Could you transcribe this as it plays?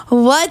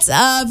What's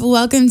up?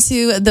 Welcome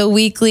to the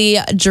Weekly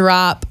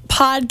Drop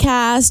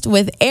podcast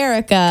with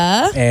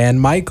Erica. And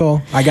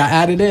Michael. I got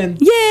added in.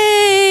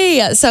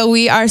 Yay! So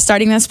we are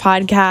starting this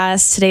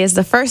podcast. Today is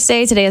the first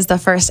day. Today is the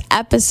first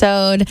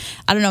episode.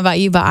 I don't know about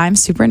you, but I'm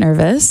super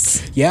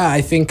nervous. Yeah, I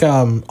think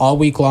all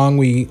week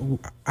long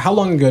how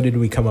long ago did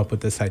we come up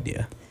with this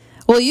idea?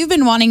 Well, you've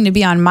been wanting to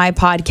be on my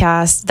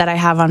podcast that I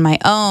have on my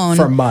own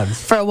for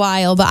months, for a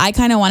while, but I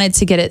kind of wanted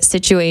to get it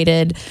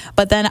situated.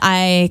 But then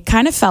I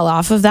kind of fell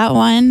off of that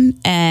one,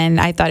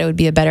 and I thought it would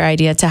be a better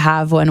idea to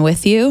have one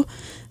with you.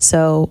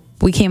 So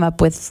we came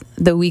up with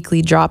the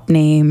Weekly Drop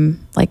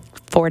name like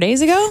 4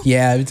 days ago.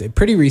 Yeah, it's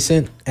pretty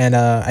recent, and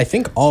I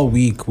think all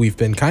week we've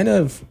been kind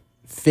of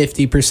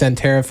 50%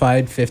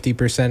 terrified,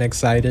 50%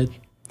 excited.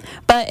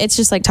 But it's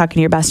just like talking to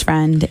your best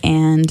friend,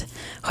 and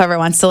whoever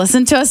wants to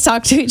listen to us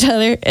talk to each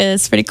other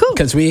is pretty cool.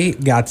 Because we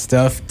got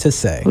stuff to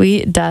say.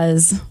 We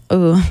does.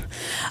 Ooh.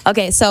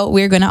 Okay, so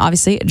we're going to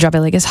obviously drop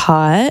it like it's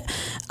hot.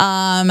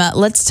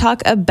 Let's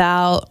talk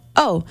about,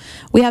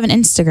 we have an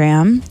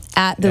Instagram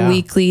at the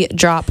Weekly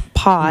Drop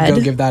Pod.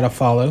 Go give that a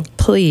follow.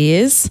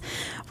 Please.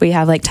 We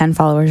have like 10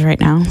 followers right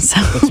now. So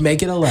let's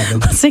make it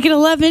 11. Let's make it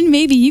 11.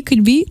 Maybe you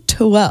could be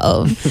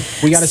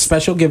 12. We got a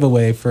special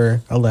giveaway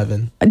for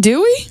 11.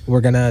 Do we?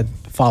 We're going to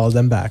follow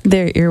them back.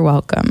 You're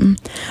welcome.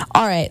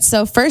 All right.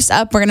 So first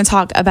up, we're going to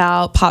talk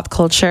about pop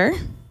culture,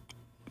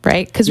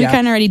 right? Because we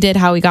kind of already did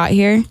how we got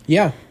here.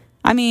 Yeah.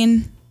 I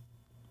mean,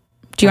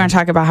 do you want to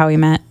talk about how we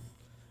met?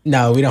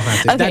 No, we don't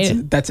have to. Okay.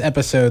 That's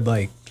episode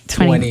like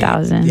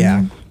 20,000.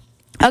 Yeah.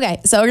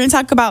 Okay, so we're going to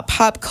talk about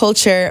pop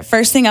culture.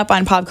 First thing up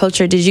on pop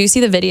culture, did you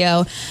see the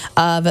video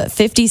of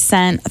 50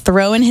 Cent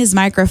throwing his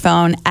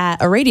microphone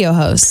at a radio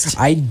host?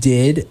 I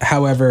did.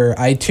 However,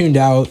 I tuned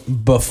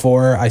out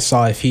before I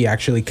saw if he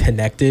actually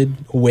connected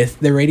with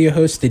the radio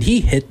host. Did he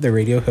hit the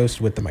radio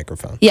host with the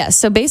microphone? Yes.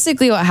 So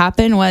basically what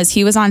happened was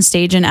he was on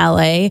stage in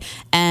LA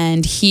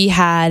and he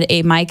had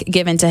a mic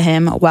given to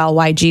him while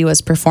YG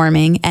was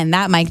performing, and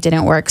that mic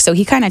didn't work. So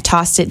he kind of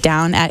tossed it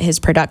down at his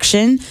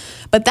production.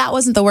 But that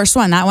wasn't the worst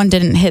one. That one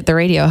didn't hit the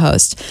radio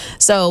host.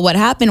 So what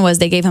happened was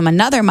they gave him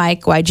another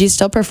mic, YG's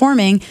still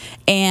performing,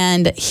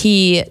 and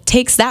he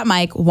takes that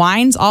mic,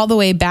 winds all the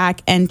way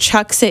back, and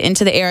chucks it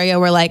into the area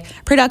where like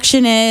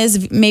production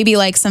is, maybe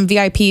like some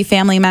VIP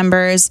family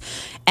members,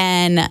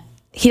 and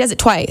he does it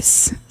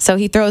twice. So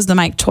he throws the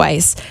mic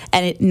twice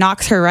and it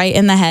knocks her right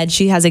in the head.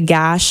 She has a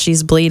gash,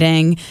 she's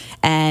bleeding,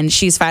 and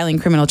she's filing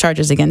criminal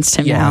charges against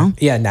him now.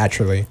 Yeah,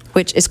 naturally.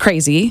 Which is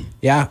crazy.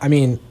 Yeah, I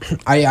mean,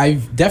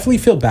 I definitely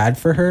feel bad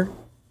for her.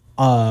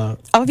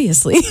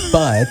 Obviously.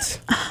 But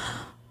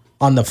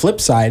on the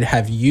flip side,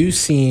 have you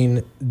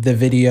seen the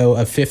video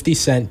of 50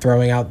 Cent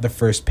throwing out the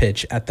first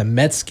pitch at the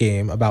Mets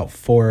game about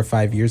 4 or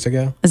 5 years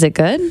ago? Is it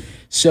good?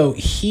 So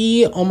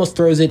he almost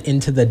throws it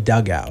into the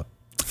dugout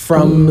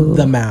from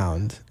the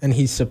mound, and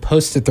he's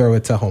supposed to throw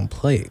it to home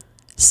plate.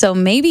 So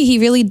maybe he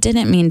really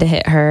didn't mean to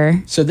hit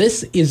her. So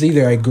this is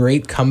either a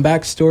great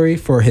comeback story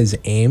for his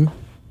aim,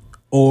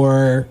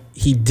 or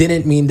he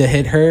didn't mean to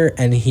hit her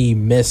and he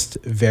missed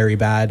very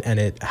bad and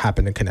it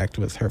happened to connect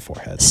with her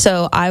forehead.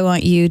 So I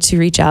want you to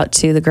reach out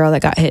to the girl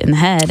that got hit in the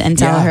head and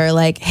tell her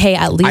like, hey,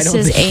 at least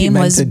his aim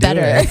was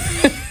better.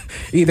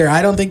 Either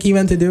I don't think he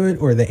meant to do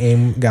it or the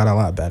aim got a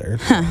lot better.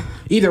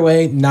 Either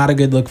way, not a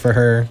good look for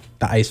her.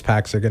 The ice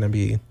packs are going to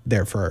be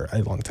there for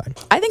a long time.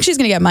 I think she's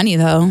going to get money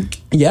though.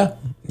 Yeah,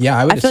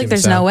 I would. I feel like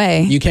there's no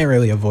way. You can't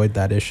really avoid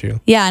that issue.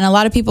 Yeah, and a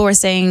lot of people were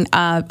saying,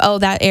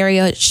 that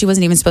area she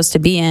wasn't even supposed to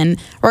be in.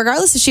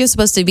 Regardless if she was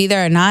supposed to be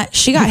there or not,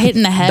 she got hit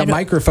in the head. The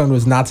microphone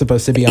was not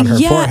supposed to be on her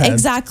forehead. Yeah,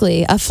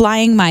 exactly. A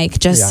flying mic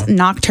just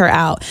knocked her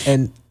out.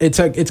 And it's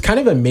kind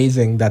of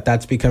amazing that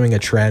that's becoming a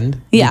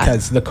trend. Yeah.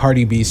 Because the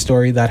Cardi B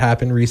story that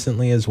happened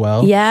recently as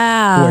well.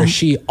 Yeah. Where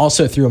she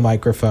also threw a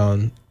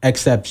microphone,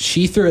 except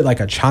she threw it like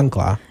a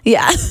chancla.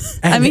 Yeah.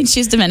 I mean,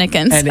 she's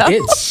Dominican. And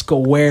it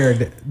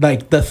squared,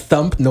 like the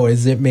thump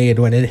noise it made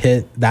when it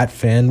hit that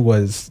fan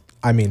was,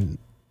 I mean,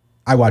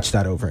 I watched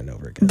that over and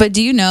over again. But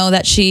do you know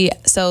that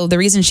so the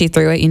reason she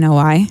threw it, you know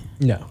why?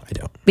 No, I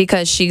don't.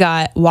 Because she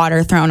got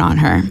water thrown on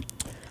her.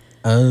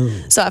 Oh.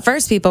 So at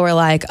first people were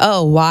like,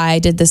 why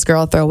did this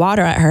girl throw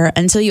water at her?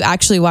 Until you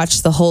actually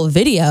watch the whole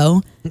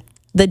video.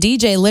 The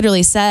DJ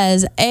literally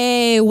says,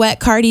 hey, wet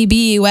Cardi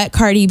B,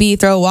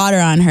 throw water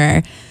on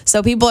her.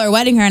 So people are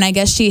wetting her, and I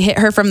guess she hit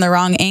her from the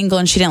wrong angle,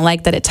 and she didn't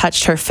like that it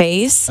touched her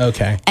face.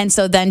 Okay. And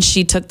so then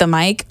she took the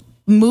mic,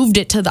 moved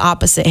it to the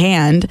opposite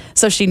hand,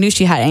 so she knew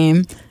she had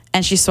aim,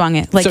 and she swung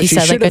it, like you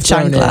said, like a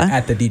chancla.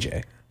 At the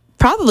DJ.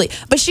 Probably.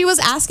 But she was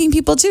asking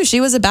people, too.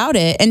 She was about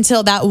it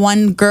until that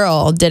one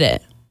girl did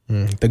it.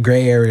 The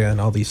gray area in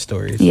all these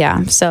stories.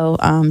 Yeah, so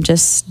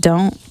just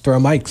don't... Throw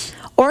mics.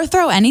 Or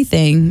throw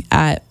anything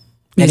at...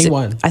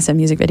 Anyone. I said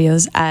music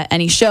videos at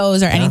any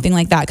shows or anything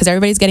like that, because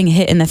everybody's getting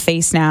hit in the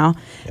face now,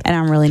 and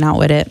I'm really not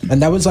with it.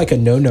 And that was like a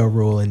no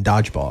rule in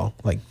dodgeball.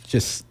 Like,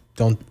 just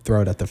don't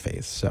throw it at the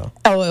face. So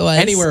it was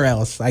anywhere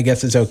else, I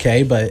guess, is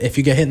okay. But if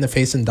you get hit in the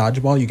face in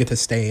dodgeball, you get to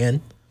stay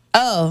in.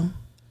 Oh,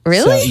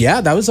 Really? So,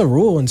 yeah, that was a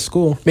rule in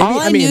school.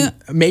 Maybe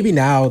maybe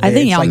now. I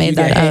think y'all made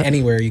that you get up. hit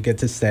anywhere, you get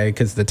to stay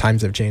because the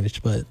times have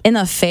changed. But in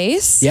the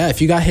face? yeah,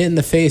 if you got hit in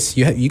the face,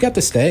 you got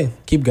to stay.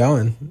 Keep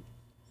going.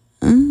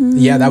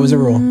 Yeah, that was a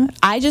rule.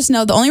 I just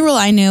know the only rule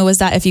I knew was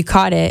that if you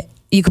caught it,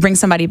 you could bring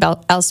somebody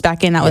else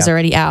back in that was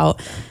already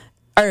out.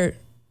 Or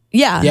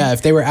yeah,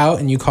 if they were out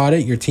and you caught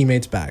it, your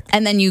teammate's back.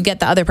 And then you get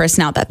the other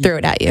person out that threw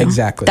it at you.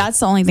 Exactly. That's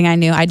the only thing I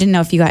knew. I didn't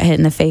know if you got hit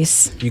in the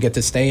face. You get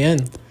to stay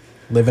in,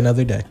 live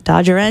another day.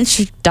 Dodge a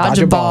wrench, dodge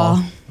a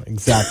ball.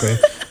 Exactly.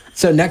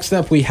 So next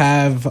up we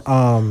have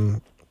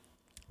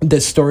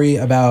this story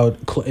about,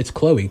 it's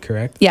Khloe,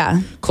 correct?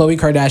 Yeah. Khloe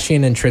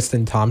Kardashian and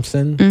Tristan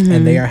Thompson,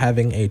 and they are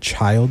having a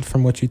child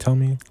from what you tell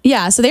me.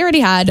 Yeah, so they already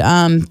had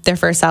their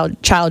first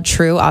child,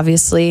 True,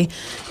 obviously.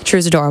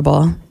 True's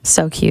adorable.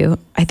 So cute.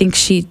 I think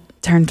she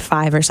turned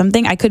 5 or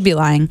something. I could be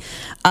lying.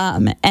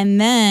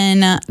 And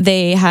then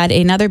they had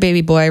another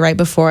baby boy right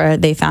before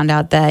they found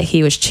out that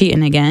he was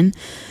cheating again.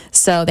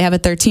 So they have a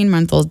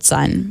 13-month-old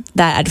son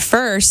that at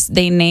first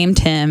they named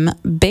him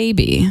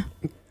Baby.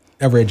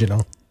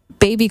 Original.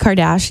 Baby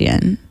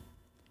Kardashian.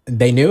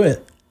 They knew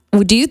it.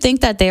 Do you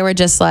think that they were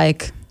just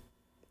like,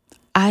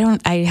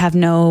 I have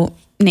no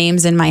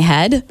names in my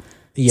head?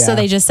 Yeah. So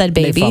they just said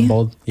Baby? They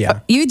fumbled. Yeah.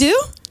 You do?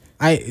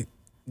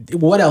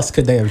 What else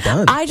could they have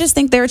done? I just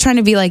think they were trying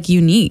to be like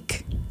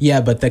unique.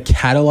 Yeah, but the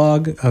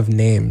catalog of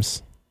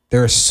names,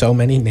 there are so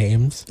many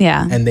names.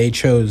 Yeah. And they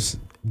chose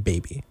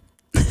Baby.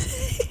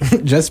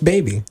 Just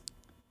Baby.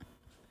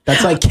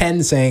 That's like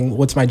Ken saying,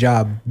 what's my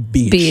job?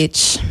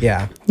 Beach.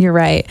 Yeah. You're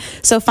right.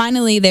 So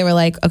finally they were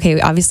like, okay,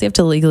 we obviously have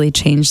to legally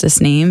change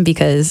this name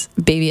because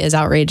Baby is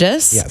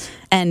outrageous. Yes.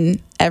 And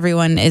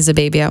everyone is a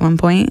baby at one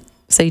point.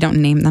 So you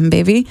don't name them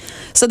Baby.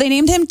 So they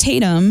named him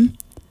Tatum,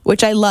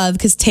 which I love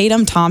because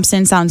Tatum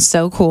Thompson sounds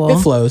so cool.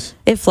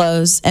 It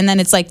flows. And then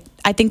it's like,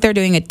 I think they're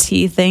doing a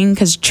T thing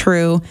because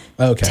True,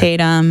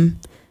 Tatum.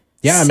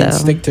 Yeah, I mean,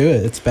 stick to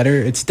it. It's better.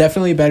 It's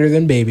definitely better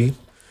than Baby.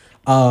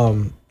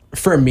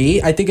 For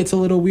me, I think it's a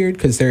little weird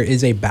because there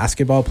is a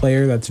basketball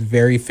player that's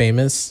very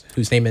famous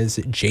whose name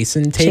is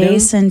Jason Tatum.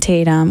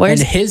 And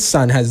his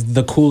son has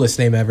the coolest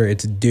name ever.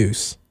 It's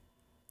Deuce.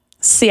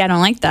 See, I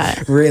don't like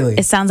that. Really?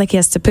 It sounds like he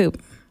has to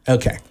poop.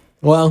 Okay.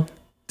 Well,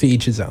 to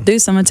each his own.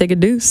 Deuce, I'm going to take a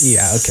deuce.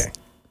 Yeah,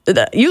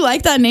 okay. You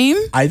like that name?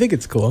 I think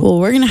it's cool. Well,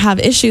 we're going to have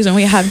issues when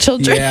we have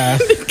children. Yeah.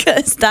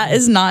 Because that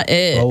is not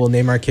it. Well, we'll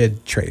name our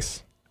kid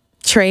Trace.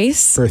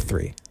 Trace? For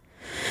 3.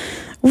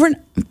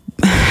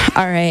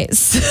 All right.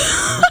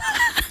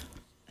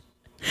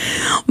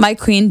 My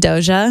queen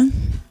Doja.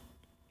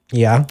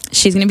 Yeah.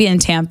 She's going to be in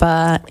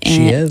Tampa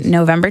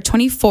November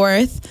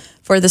 24th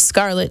for the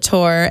Scarlet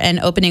Tour,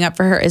 and opening up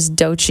for her is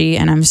Doechii,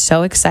 and I'm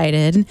so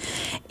excited.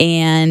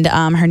 And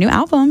her new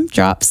album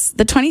drops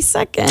the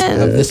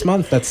 22nd of this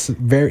month.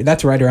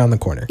 That's right around the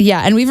corner.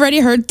 Yeah, and we've already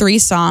heard 3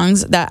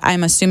 songs that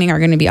I'm assuming are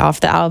going to be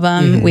off the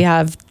album. We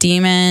have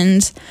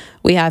Demons,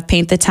 we have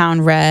Paint the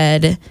Town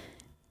Red.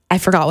 I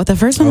forgot what the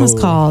first one was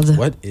called.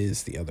 What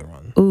is the other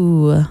one?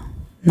 Ooh,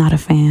 not a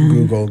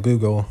fan.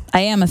 Google. I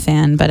am a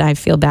fan, but I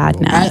feel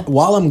bad now.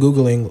 While I'm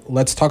Googling,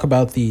 let's talk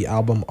about the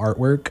album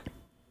artwork.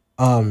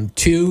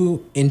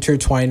 2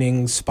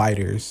 intertwining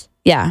spiders.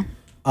 Yeah.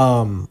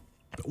 One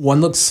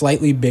looks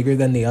slightly bigger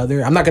than the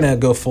other. I'm not going to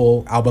go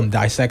full album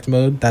dissect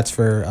mode. That's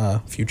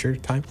for future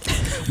time.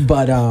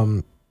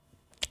 But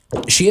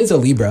she is a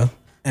Libra.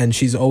 And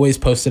she's always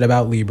posted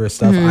about Libra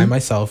stuff. I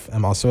myself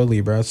am also a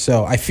Libra.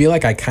 So I feel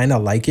like I kind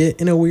of like it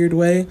in a weird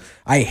way.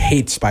 I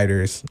hate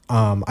spiders.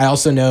 I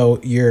also know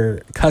your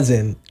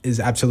cousin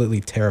is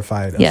absolutely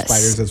terrified of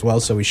spiders as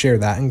well. So we share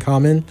that in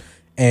common.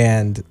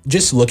 And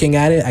just looking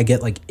at it, I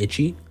get like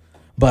itchy.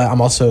 But I'm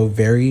also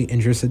very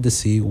interested to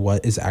see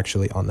what is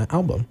actually on the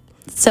album.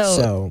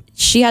 So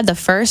she had the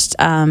first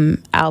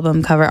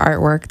album cover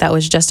artwork that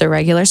was just a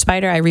regular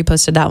spider. I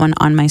reposted that one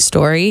on my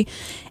story.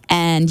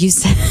 And you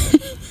said...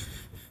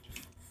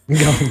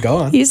 Go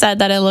on. You said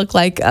that it looked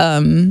like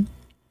a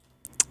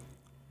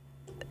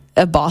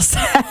ball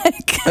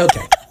sack.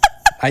 Okay.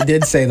 I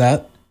did say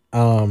that.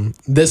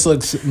 This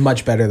looks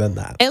much better than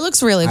that. It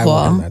looks really cool.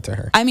 I will hand that to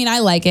her. I mean, I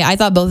like it. I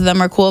thought both of them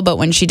were cool, but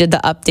when she did the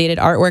updated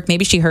artwork,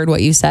 maybe she heard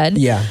what you said.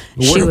 Yeah.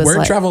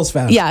 Word travels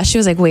fast. Yeah. She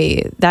was like,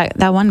 wait, that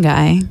one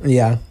guy.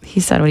 Yeah. He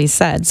said what he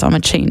said, so I'm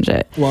going to change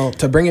it. Well,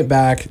 to bring it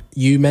back,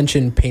 you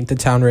mentioned Paint the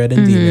Town Red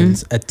and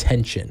Demons.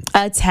 Attention.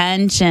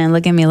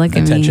 Look at me.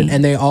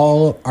 And they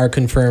all are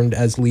confirmed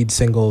as lead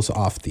singles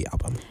off the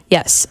album.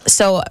 Yes.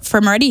 So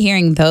from already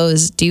hearing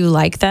those, do you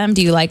like them?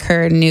 Do you like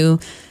her new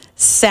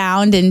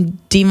sound in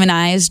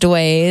demonized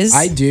ways?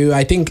 I do.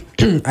 I think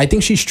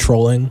she's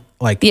trolling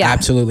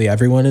absolutely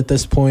everyone at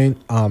this point.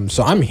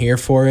 So I'm here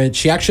for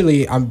it.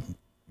 I'm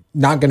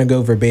not going to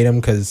go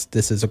verbatim because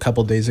this is a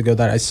couple days ago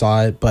that I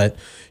saw it, but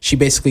she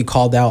basically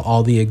called out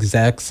all the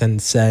execs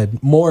and said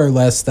more or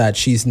less that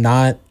she's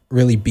not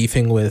really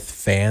beefing with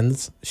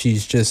fans.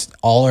 She's just,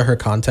 all of her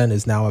content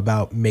is now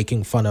about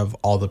making fun of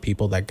all the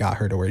people that got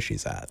her to where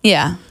she's at.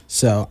 Yeah.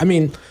 So, I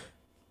mean,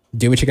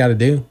 do what you got to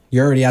do.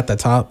 You're already at the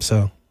top,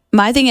 so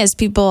My thing is,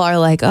 people are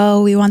like,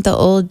 oh, we want the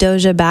old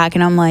Doja back.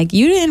 And I'm like,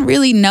 you didn't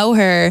really know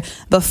her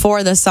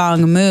before the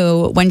song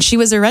Moo when she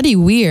was already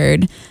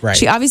weird. Right.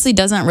 She obviously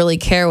doesn't really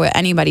care what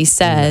anybody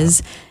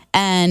says.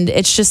 And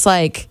it's just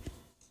like,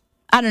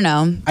 I don't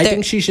know. I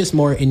think she's just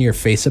more in your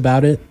face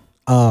about it.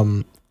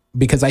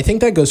 Because I think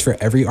that goes for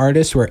every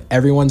artist where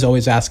everyone's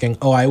always asking,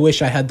 oh, I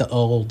wish I had the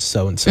old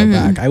so-and-so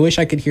back. I wish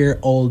I could hear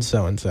old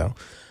so-and-so.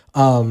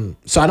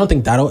 So I don't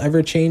think that'll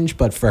ever change.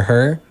 But for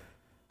her,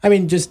 I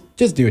mean, just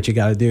do what you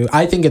got to do.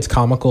 I think it's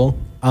comical.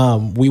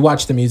 We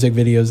watched the music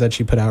videos that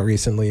she put out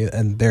recently,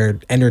 and they're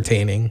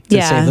entertaining,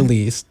 to say the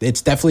least.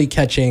 It's definitely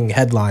catching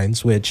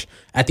headlines, which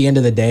at the end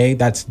of the day,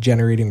 that's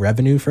generating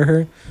revenue for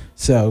her.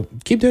 So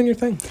keep doing your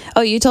thing.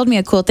 Oh, you told me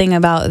a cool thing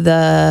about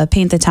the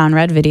Paint the Town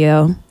Red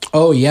video.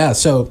 Oh, yeah.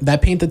 So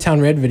that Paint the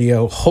Town Red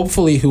video,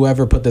 hopefully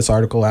whoever put this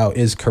article out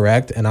is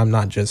correct, and I'm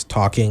not just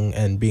talking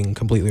and being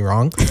completely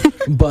wrong.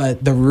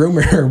 But the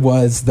rumor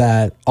was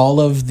that all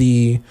of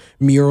the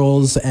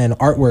murals and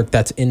artwork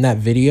that's in that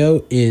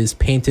video is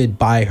painted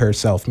by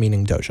herself,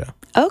 meaning Doja.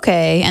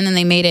 Okay. And then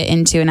they made it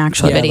into an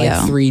actual video.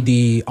 Like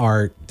 3D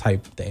art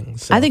type thing.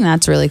 So I think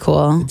that's really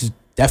cool. it's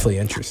definitely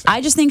interesting.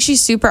 I just think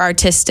she's super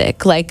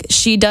artistic. Like,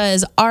 she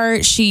does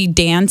art, she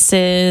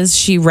dances,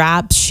 she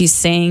raps, she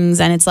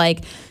sings, and it's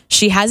like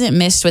she hasn't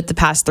missed with the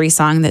past 3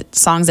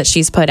 songs that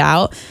she's put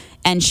out.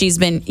 And she's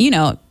been,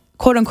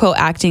 quote unquote,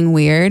 acting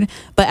weird.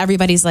 But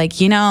everybody's like,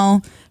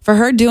 for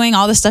her doing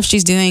all the stuff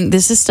she's doing,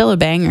 this is still a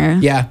banger.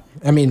 Yeah.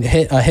 I mean,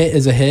 a hit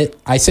is a hit.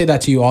 I say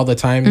that to you all the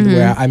time,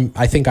 where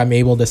I think I'm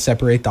able to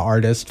separate the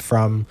artist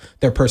from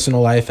their personal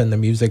life and the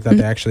music that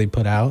they actually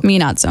put out. Me,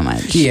 not so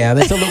much. Yeah,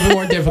 that's a little bit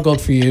more difficult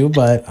for you,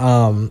 but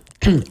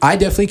I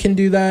definitely can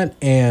do that.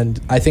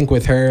 And I think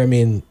with her, I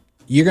mean,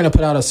 you're going to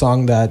put out a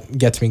song that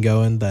gets me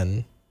going,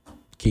 then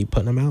keep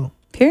putting them out.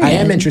 Period. I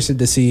am interested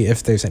to see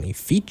if there's any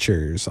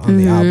features on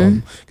the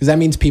album, because that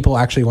means people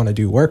actually want to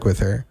do work with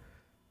her.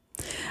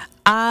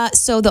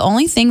 So the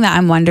only thing that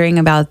I'm wondering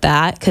about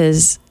that,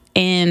 because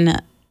in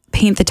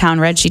Paint the Town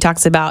Red, she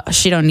talks about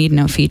she don't need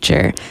no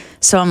feature.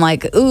 So I'm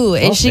like, ooh,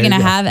 is she going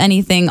to have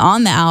anything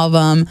on the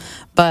album?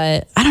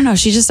 But I don't know.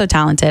 She's just so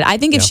talented. I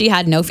think if she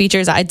had no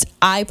features,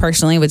 I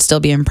personally would still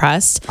be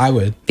impressed. I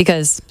would.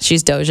 Because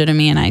she's Doja to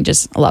me and I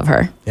just love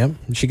her. Yep.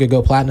 She could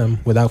go platinum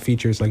without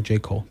features like J.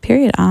 Cole.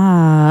 Period.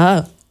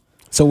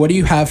 So what do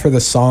you have for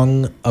the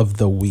song of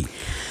the week?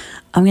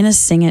 I'm going to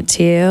sing it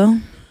to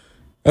you.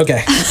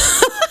 Okay.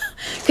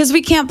 Because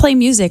we can't play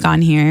music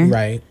on here.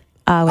 Right.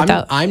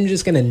 I'm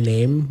just going to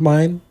name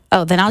mine.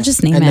 Oh, then I'll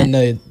just name it. And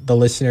then the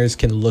listeners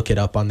can look it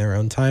up on their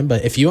own time.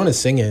 But if you want to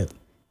sing it.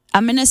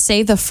 I'm going to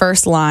say the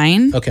first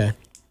line. Okay.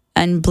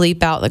 And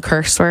bleep out the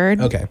curse word.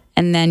 Okay.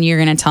 And then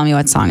you're going to tell me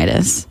what song it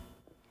is.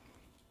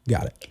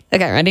 Got it.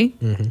 Okay, ready?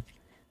 Mm-hmm.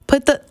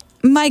 Put the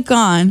mic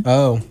on.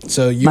 Oh,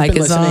 so you've been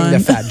listening to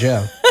Fat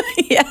Joe.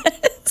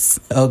 Yes.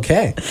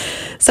 Okay.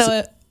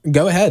 So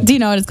go ahead. Do you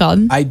know what it's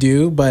called? I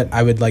do, but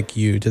I would like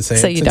you to say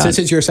it since this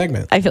is your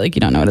segment. I feel like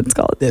you don't know what it's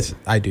called. This,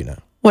 I do know.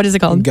 What is it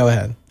called? Go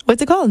ahead.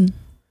 What's it called?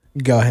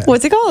 Go ahead.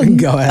 What's it called?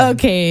 Go ahead.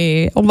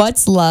 Okay.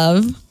 What's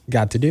love?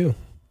 Got to do.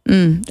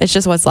 It's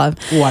just what's love.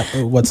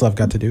 What's love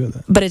got to do with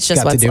it? But it's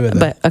just what's love.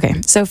 But okay.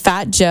 So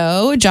Fat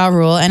Joe, Ja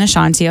Rule, and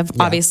Ashanti,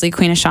 obviously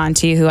Queen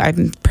Ashanti, who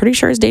I'm pretty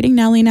sure is dating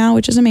Nelly now,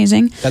 which is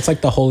amazing. That's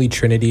like the holy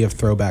trinity of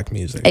throwback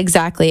music.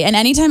 Exactly. And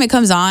anytime it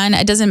comes on,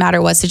 it doesn't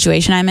matter what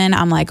situation I'm in,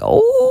 I'm like,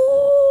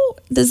 oh,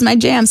 this is my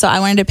jam. So I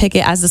wanted to pick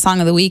it as the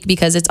song of the week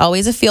because it's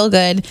always a feel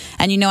good.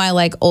 And I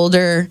like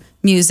older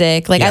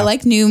music. Like I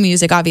like new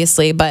music,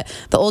 obviously, but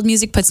the old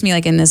music puts me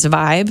like in this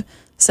vibe.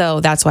 So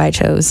that's why I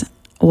chose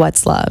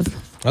What's Love.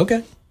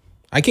 Okay.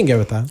 I can get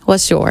with that.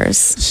 What's yours?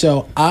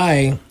 So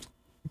I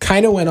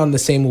kind of went on the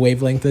same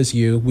wavelength as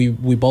you. We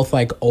both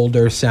like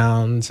older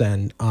sounds,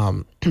 and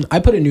I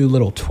put a new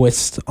little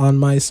twist on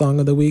my song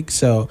of the week.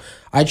 So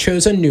I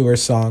chose a newer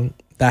song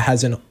that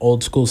has an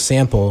old school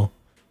sample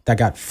that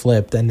got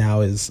flipped and now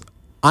is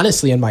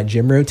honestly in my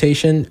gym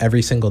rotation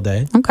every single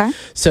day. Okay.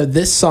 So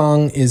this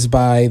song is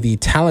by the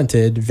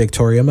talented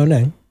Victoria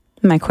Monet.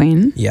 My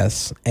queen.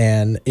 Yes.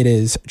 And it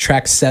is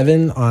track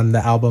 7 on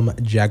the album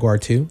Jaguar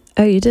 2.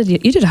 Oh, you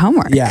did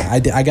homework. Yeah,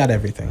 I got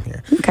everything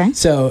here. Okay.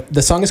 So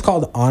the song is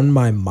called On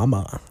My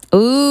Mama.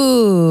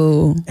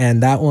 Ooh.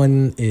 And that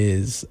one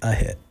is a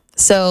hit.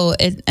 So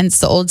it's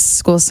the old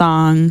school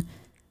song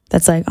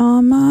that's like,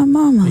 on my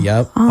mama.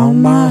 Yep.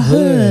 On my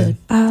hood.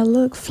 I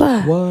look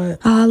fly.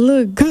 What? I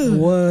look good.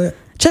 What?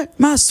 Check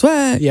my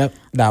swag. Yep,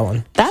 that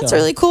one. That's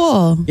really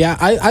cool. Yeah,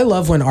 I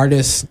love when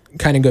artists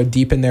kind of go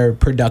deep in their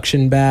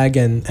production bag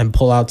and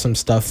pull out some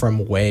stuff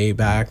from way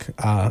back.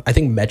 I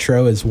think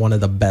Metro is one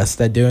of the best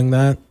at doing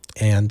that.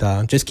 And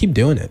just keep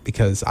doing it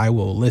because I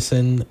will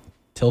listen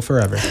till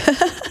forever.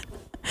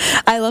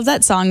 I love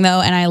that song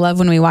though, and I love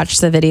when we watch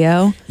the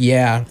video.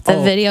 Yeah.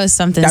 The video is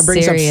something that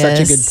brings serious. up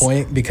such a good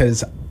point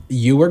because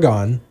you were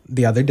gone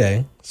the other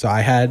day. So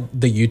I had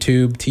the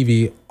YouTube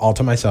TV all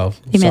to myself.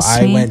 You missed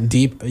I me? went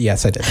deep.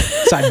 Yes, I did.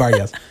 Sidebar,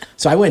 yes.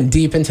 So I went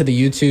deep into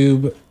the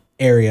YouTube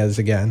areas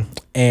again.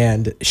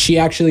 And she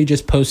actually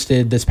just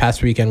posted this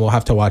past weekend, we'll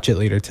have to watch it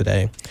later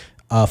today,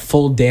 a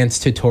full dance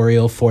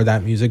tutorial for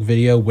that music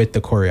video with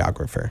the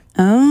choreographer.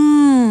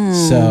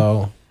 Oh.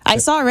 So I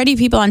saw already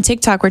people on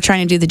TikTok were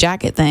trying to do the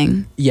jacket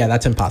thing. yeah,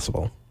 that's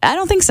impossible. I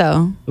don't think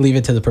so. Leave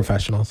it to the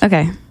professionals.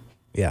 Okay.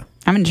 Yeah.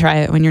 I'm going to try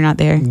it when you're not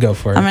there. Go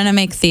for it. I'm going to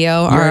make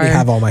Theo, You already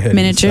have all my hoodies,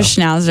 miniature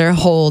so. schnauzer,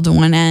 hold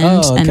one end,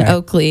 Oh, okay. and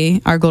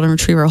Oakley, our golden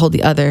retriever, hold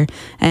the other.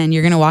 And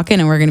you're going to walk in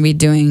and we're going to be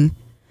doing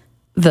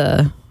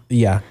the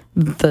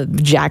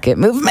jacket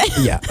movement.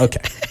 Yeah.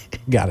 Okay.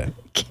 Got it.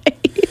 Okay.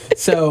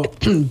 So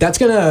that's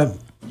going to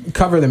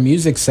cover the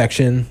music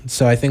section.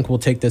 So I think we'll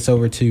take this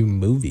over to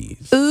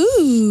movies.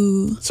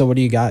 Ooh. So what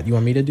do you got? You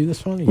want me to do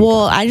this one?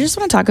 Well, I just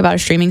want to talk about a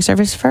streaming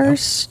service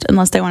first.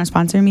 Unless they want to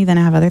sponsor me, then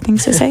I have other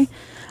things to say.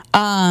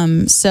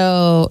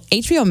 So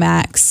HBO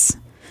Max,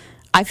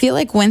 I feel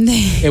like when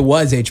it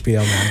was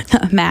HBO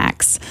Max.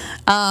 Max.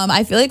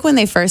 I feel like when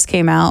they first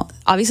came out,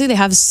 obviously they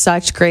have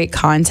such great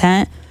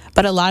content,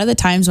 but a lot of the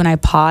times when I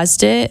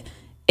paused it,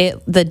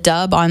 the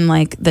dub on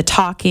like the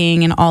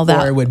talking and all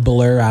that, or it would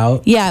blur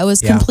out. Yeah, it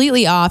was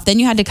completely off. Then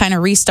you had to kind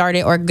of restart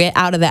it or get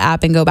out of the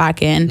app and go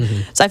back in.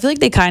 Mm-hmm. So I feel like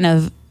they kind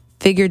of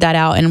figured that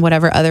out and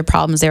whatever other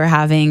problems they were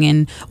having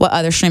and what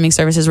other streaming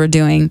services were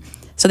doing.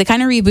 So they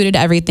kind of rebooted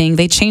everything.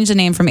 They changed the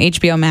name from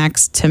HBO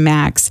Max to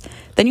Max.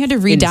 Then you had to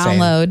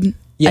re-download.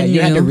 Yeah,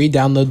 you had to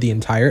re-download the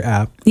entire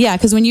app. Yeah,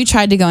 because when you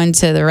tried to go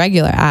into the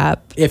regular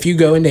app. If you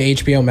go into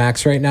HBO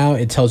Max right now,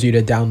 it tells you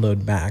to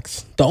download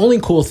Max. The only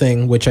cool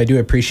thing, which I do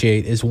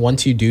appreciate, is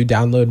once you do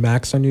download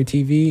Max on your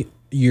TV,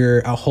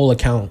 your whole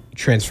account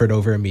transferred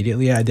over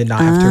immediately. I did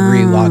not have to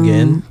re-log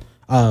in.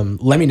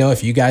 Let me know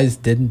if you guys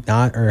did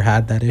not or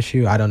had that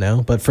issue. I don't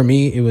know. But for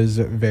me, it was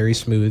very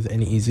smooth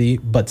and easy.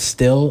 But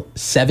still,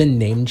 7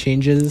 name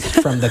changes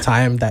from the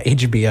time that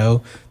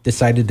HBO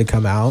decided to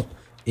come out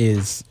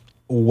is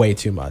way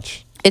too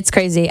much. It's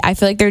crazy. I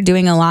feel like they're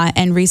doing a lot.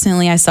 And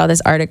recently I saw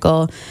this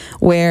article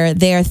where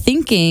they are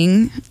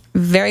thinking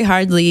very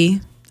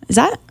hardly.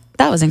 That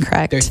was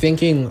incorrect. They're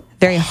thinking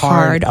very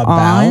hard about.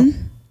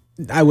 on.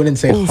 I wouldn't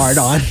say hard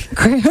on.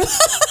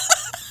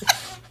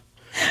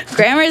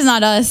 Grammar is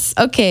not us.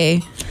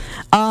 Okay.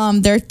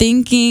 They're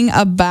thinking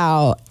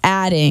about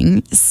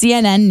adding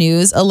CNN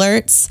news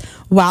alerts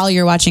while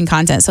you're watching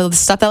content. So the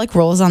stuff that like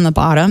rolls on the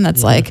bottom,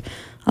 that's like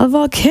a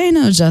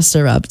volcano just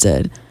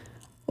erupted.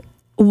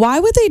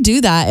 Why would they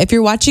do that if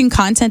you're watching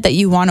content that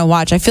you want to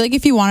watch? I feel like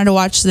if you wanted to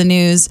watch the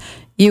news,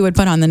 you would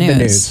put on the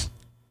news.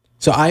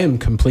 So I am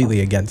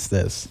completely against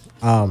this.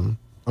 I'm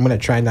going to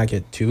try and not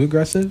get too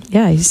aggressive.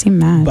 Yeah, you seem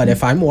mad. But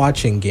if I'm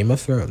watching Game of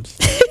Thrones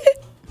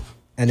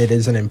and it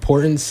is an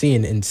important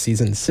scene in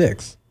season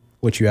 6,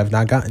 which you have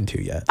not gotten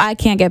to yet. I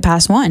can't get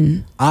past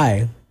 1.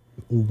 I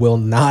will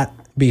not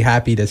be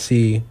happy to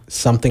see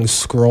something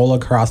scroll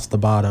across the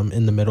bottom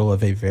in the middle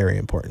of a very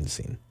important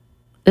scene.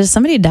 Does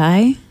somebody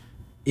die?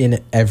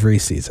 In every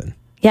season.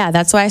 Yeah,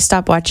 that's why I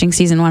stopped watching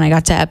season 1. I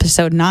got to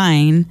episode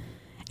 9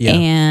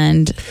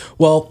 and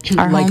well,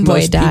 our like homeboy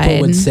most died.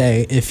 people would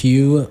say, if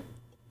you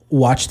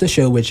watch the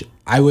show, which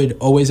I would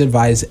always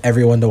advise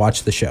everyone to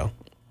watch the show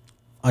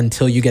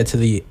until you get to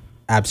the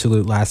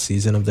absolute last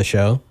season of the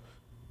show,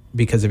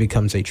 because it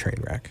becomes a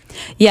train wreck.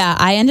 Yeah,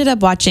 I ended up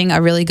watching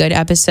a really good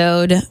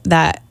episode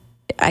that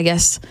I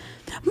guess...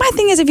 My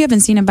thing is, if you haven't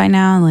seen it by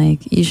now,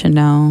 like, you should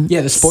know.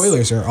 Yeah, the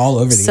spoilers are all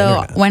over the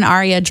internet. So when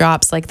Arya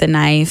drops like the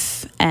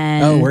knife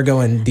and we're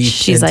going deep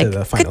she's into like,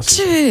 the final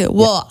season.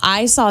 Well,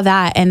 I saw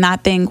that and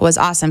that thing was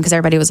awesome because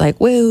everybody was like,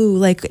 whoa,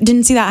 like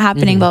didn't see that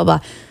happening, blah, blah,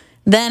 blah.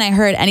 Then I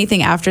heard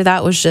anything after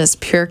that was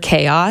just pure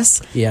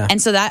chaos. Yeah.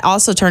 And so that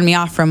also turned me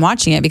off from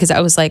watching it because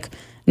I was like,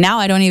 now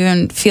I don't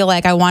even feel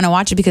like I want to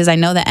watch it because I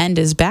know the end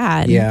is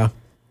bad. Yeah.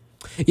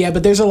 Yeah,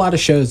 but there's a lot of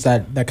shows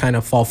that kind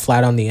of fall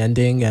flat on the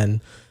ending, and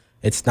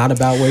it's not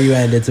about where you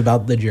end, it's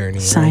about the journey.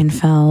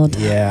 Seinfeld.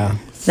 Right? Yeah.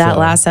 That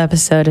last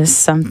episode is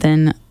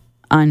something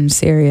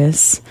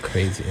unserious.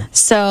 Crazy.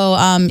 So,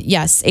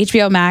 yes,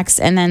 HBO Max,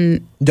 and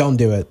then... Don't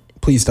do it.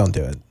 Please don't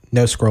do it.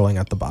 No scrolling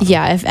at the bottom.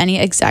 Yeah, if any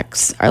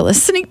execs are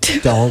listening to...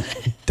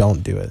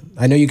 Don't do it.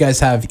 I know you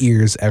guys have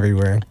ears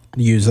everywhere.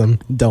 Use them.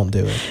 Don't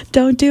do it.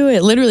 Don't do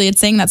it. Literally, it's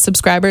saying that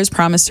subscribers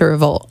promise to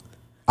revolt.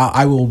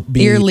 I will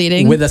be... You're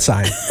leading? With a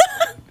sign.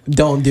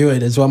 Don't do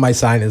it is what my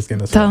sign is going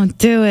to say. Don't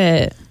do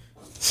it.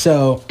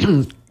 So,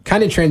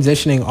 kind of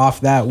transitioning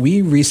off that,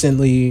 we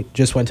recently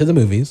just went to the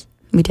movies.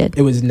 We did.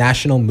 It was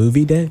National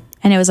Movie Day.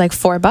 And it was like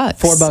 $4.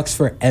 $4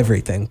 for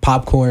everything.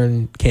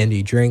 Popcorn,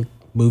 candy, drink,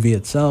 movie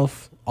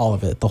itself, all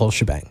of it, the whole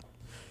shebang.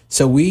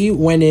 So we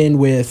went in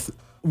with,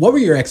 what were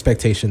your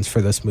expectations for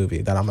this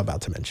movie that I'm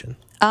about to mention?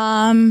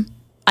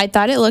 I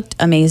thought it looked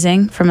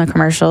amazing from the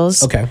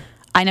commercials. Okay.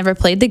 I never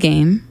played the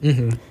game.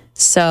 Mm-hmm.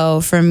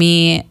 So for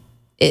me,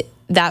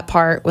 that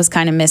part was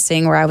kind of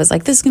missing where I was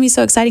like, this is going to be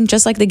so exciting,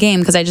 just like the game,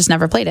 because I just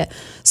never played it.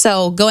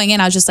 So going in,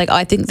 I was just like, oh,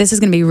 I think this is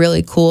going to be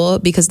really cool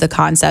because the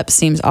concept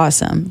seems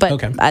awesome.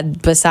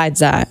 But besides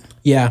that.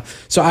 Yeah.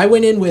 So I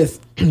went in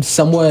with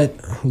somewhat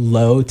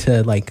low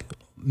to like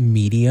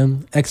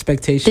medium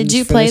expectations. Did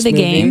you for play this the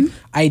movie. game?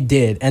 I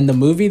did. And the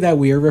movie that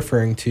we are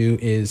referring to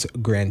is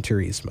Gran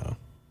Turismo.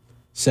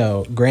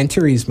 So Gran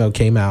Turismo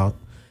came out,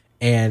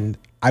 and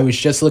I was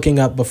just looking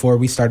up before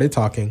we started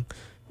talking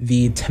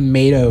the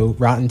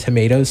Rotten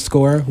Tomatoes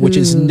score, which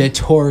is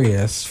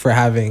notorious for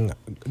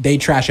they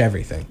trash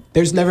everything.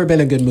 There's never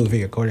been a good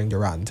movie according to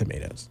Rotten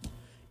Tomatoes.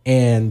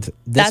 And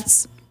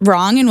that's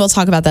wrong, and we'll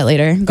talk about that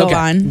later. Go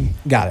on.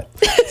 Got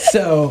it.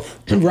 So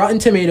Rotten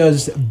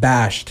Tomatoes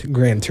bashed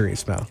Gran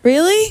Turismo.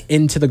 Really?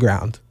 Into the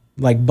ground.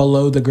 Like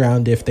below the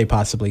ground if they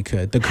possibly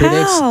could. The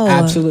critics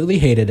absolutely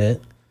hated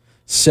it.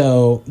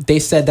 So they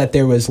said that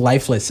there was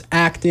lifeless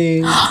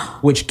acting,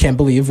 which can't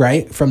believe,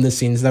 right? From the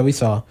scenes that we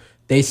saw.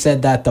 They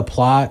said that the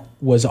plot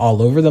was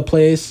all over the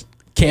place.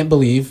 Can't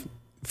believe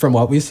from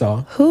what we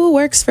saw. Who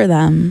works for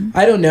them?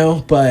 I don't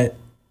know, but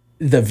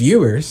the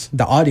viewers,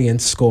 the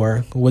audience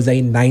score was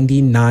a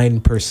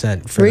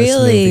 99% for this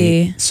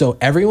movie. So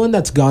everyone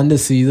that's gone to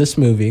see this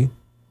movie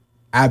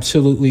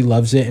absolutely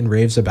loves it and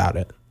raves about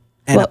it.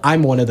 And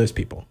I'm one of those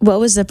people.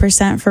 What was the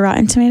percent for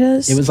Rotten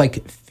Tomatoes? It was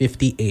like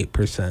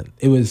 58%.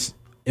 It was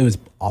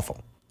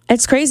awful.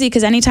 It's crazy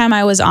because anytime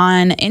I was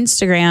on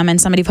Instagram and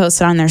somebody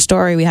posted on their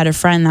story, we had a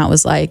friend that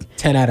was like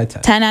 10 out of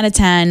 10. 10 out of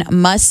 10,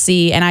 must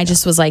see. And I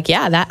just was like,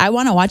 yeah, I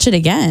want to watch it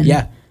again.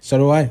 Yeah, so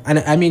do I. And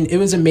I mean, it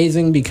was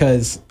amazing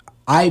because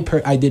I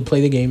did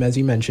play the game, as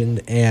you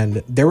mentioned,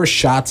 and there were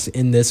shots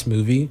in this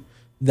movie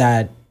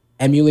that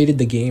emulated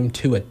the game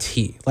to a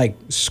T. Like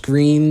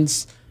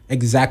screens,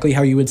 exactly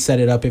how you would set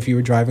it up if you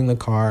were driving the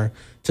car,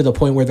 to the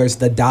point where there's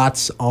the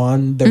dots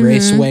on the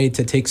raceway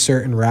to take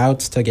certain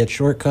routes, to get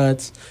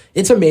shortcuts.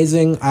 It's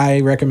amazing.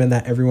 I recommend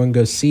that everyone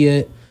go see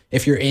it.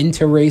 If you're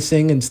into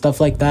racing and stuff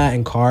like that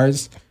and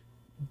cars,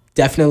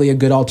 definitely a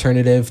good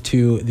alternative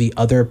to the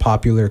other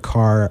popular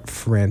car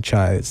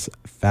franchise,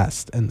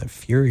 Fast and the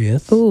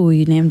Furious. Ooh,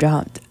 you name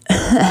dropped.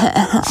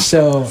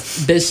 So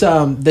this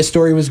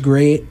story was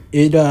great.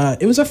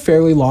 It was a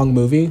fairly long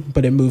movie,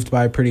 but it moved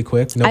by pretty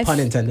quick. No pun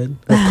intended.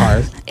 With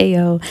cars.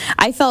 Ayo.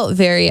 I felt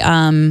very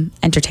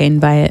entertained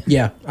by it.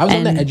 Yeah, I was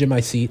on the edge of my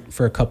seat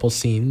for a couple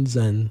scenes,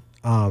 and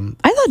I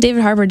thought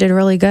David Harbour did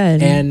really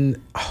good. And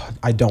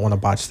I don't want to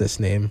botch this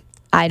name.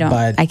 I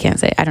can't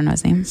say. I don't know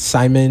his name.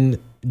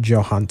 Simon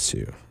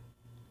Johansson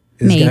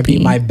is going to be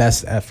my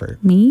best effort.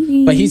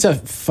 Maybe. But he's a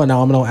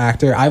phenomenal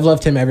actor. I've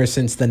loved him ever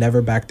since the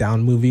Never Back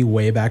Down movie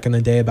way back in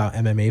the day about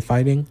MMA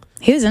fighting.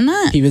 He was in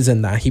that? He was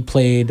in that. He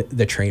played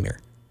the trainer.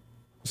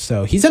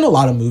 So he's in a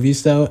lot of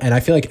movies, though, and I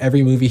feel like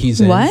every movie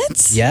he's in.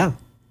 What? Yeah.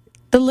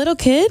 The little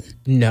kid?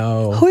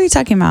 No. Who are you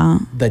talking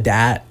about? The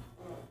dad.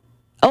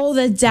 Oh,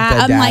 the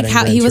dad. I'm like,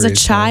 how he was a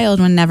child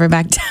when Never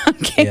Back Down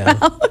came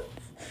out.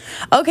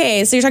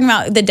 Okay, so you're talking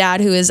about the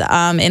dad who is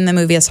in the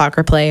movie a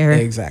soccer player.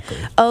 Exactly.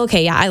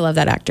 Okay, yeah, I love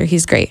that actor.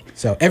 He's great.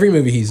 So every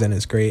movie he's in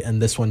is great, and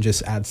this one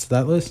just adds to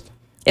that list.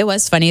 It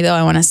was funny, though.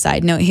 I want a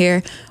side note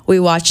here. We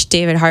watched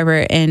David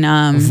Harbour in...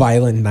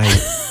 Violent Night.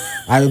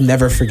 I'll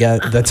never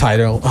forget the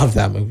title of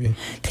that movie.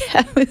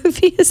 That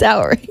movie is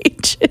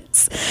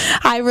outrageous.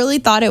 I really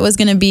thought it was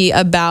going to be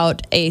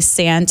about a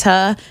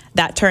Santa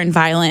that turned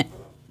violent.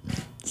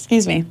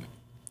 Excuse me.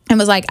 And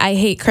was like, I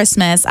hate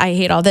Christmas. I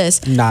hate all this.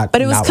 But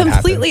it was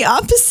completely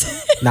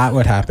opposite. Not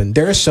what happened.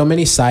 There are so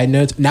many side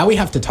notes. Now we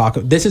have to talk.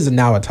 This is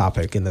now a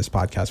topic in this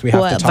podcast. We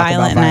have to talk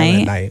about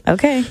Violent Night.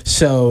 Okay.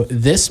 So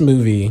this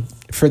movie,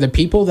 for the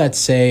people that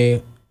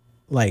say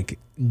like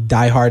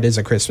Die Hard is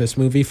a Christmas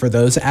movie, for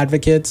those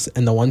advocates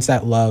and the ones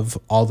that love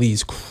all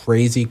these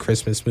crazy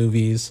Christmas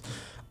movies,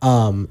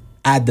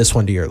 add this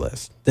one to your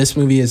list. This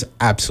movie is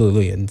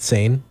absolutely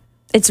insane.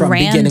 It's from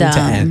random. Beginning to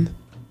end.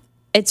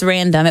 It's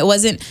random. It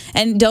wasn't,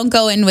 and don't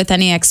go in with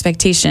any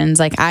expectations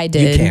like I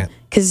did. You can't.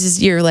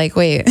 Because you're like,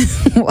 wait,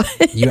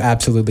 what? You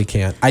absolutely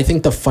can't. I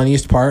think the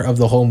funniest part of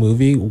the whole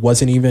movie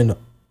wasn't even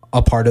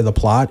a part of the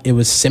plot. It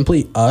was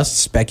simply us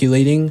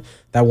speculating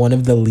that one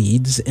of the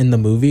leads in the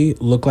movie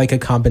looked like a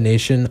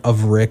combination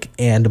of Rick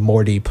and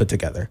Morty put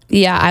together.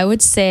 Yeah, I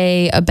would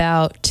say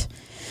about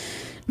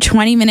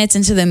 20 minutes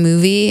into the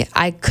movie,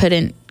 I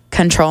couldn't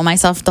control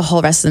myself the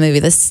whole rest of the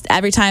movie.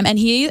 Every time, and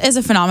he is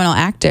a phenomenal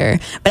actor,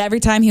 but every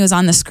time he was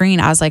on the screen,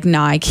 I was like,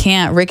 no, I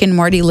can't. Rick and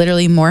Morty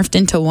literally morphed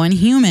into one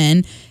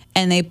human,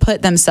 and they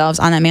put themselves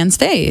on that man's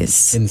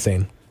face.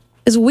 Insane.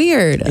 It's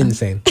weird.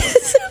 Insane.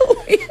 It's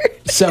so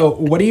weird. So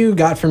what do you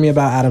got for me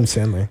about Adam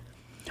Sandler?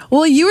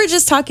 Well, you were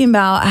just talking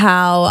about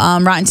how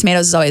Rotten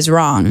Tomatoes is always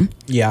wrong.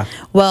 Yeah.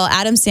 Well,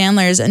 Adam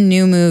Sandler's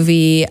new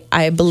movie,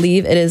 I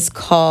believe it is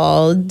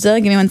called,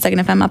 give me 1 second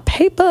if I'm on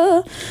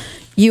paper.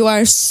 You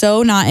Are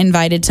So Not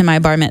Invited to My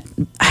Bar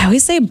Mitzvah. I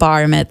always say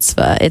bar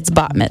mitzvah. It's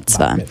bat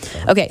mitzvah.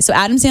 Okay, so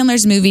Adam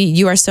Sandler's movie,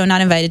 You Are So Not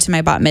Invited to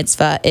My Bat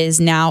Mitzvah, is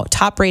now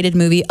top-rated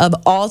movie of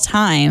all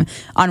time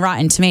on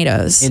Rotten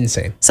Tomatoes.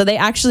 Insane. So they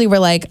actually were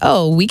like,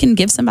 oh, we can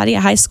give somebody a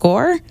high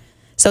score?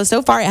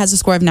 So far it has a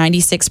score of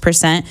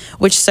 96%,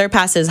 which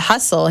surpasses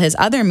Hustle, his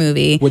other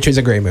movie. Which is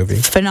a great movie.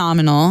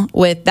 Phenomenal.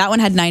 That one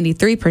had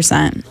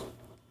 93%.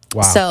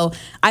 Wow. So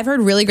I've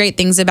heard really great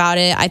things about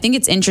it. I think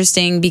it's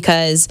interesting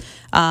because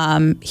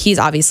he's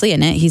obviously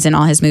in it. He's in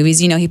all his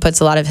movies. You know, he puts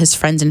a lot of his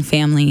friends and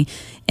family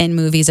in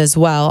movies as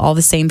well, all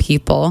the same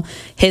people.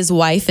 His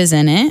wife is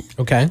in it.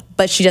 Okay.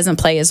 But she doesn't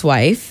play his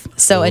wife.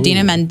 So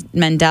Idina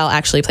Menzel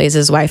actually plays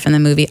his wife in the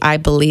movie, I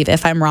believe.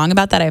 If I'm wrong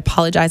about that, I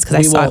apologize because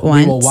I saw it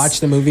once. We will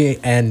watch the movie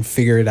and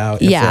figure it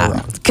out if we're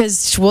wrong.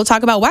 Because we'll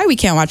talk about why we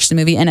can't watch the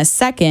movie in a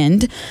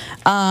second.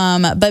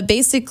 But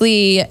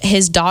basically,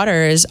 his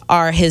daughters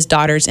are his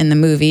daughters in the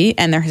movie,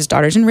 and they're his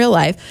daughters in real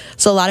life.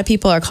 So a lot of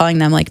people are calling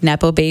them like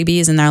Nepo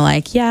babies, and they're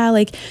like, yeah,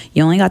 like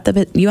you only got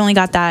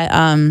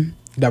that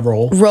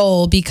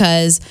role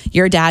because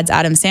your dad's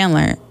Adam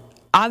Sandler.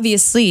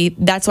 Obviously,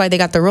 that's why they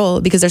got the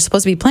role, because they're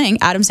supposed to be playing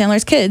Adam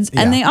Sandler's kids,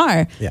 and they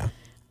are. Yeah.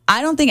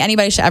 I don't think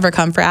anybody should ever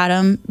come for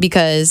Adam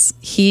because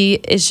he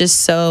is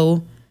just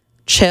so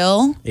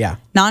chill,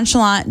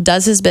 nonchalant,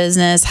 does his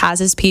business, has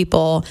his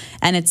people,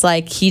 and it's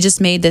like he just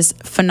made this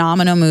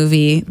phenomenal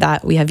movie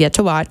that we have yet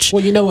to watch.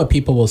 Well, you know what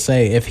people will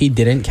say if he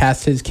didn't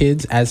cast his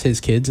kids as his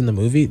kids in the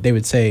movie, they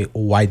would say,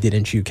 why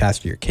didn't you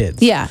cast your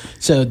kids? Yeah.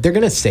 So they're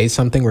gonna say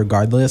something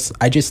regardless.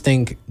 I just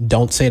think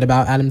don't say it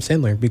about Adam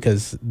Sandler,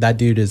 because that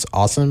dude is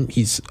awesome.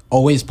 He's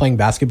always playing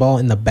basketball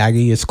in the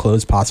baggiest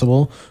clothes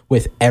possible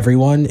with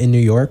everyone in New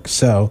York.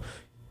 So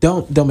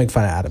don't make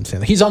fun of Adam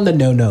Sandler. He's on the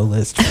no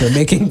list for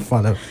making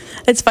fun of.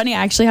 It's funny.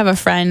 I actually have a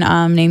friend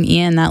named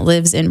Ian that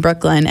lives in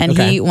Brooklyn, and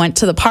he went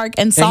to the park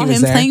and saw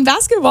him playing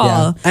basketball.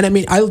 Yeah. And I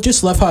mean, I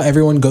just love how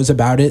everyone goes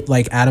about it.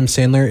 Like Adam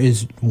Sandler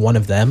is one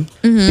of them,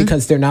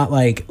 because they're not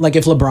like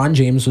if LeBron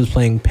James was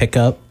playing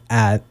pickup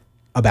at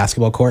a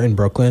basketball court in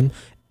Brooklyn,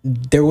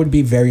 there would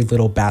be very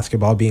little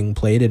basketball being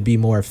played. It'd be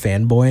more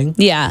fanboying.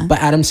 Yeah. But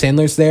Adam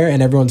Sandler's there,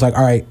 and everyone's like,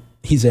 all right,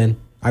 he's in.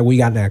 All right, we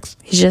got next.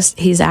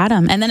 He's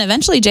Adam. And then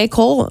eventually J.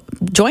 Cole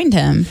joined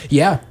him.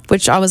 Yeah.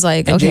 Which I was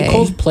like, okay. J.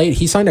 Cole's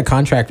he signed a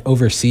contract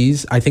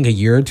overseas, I think a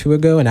year or two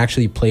ago, and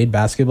actually played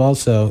basketball.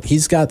 So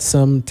he's got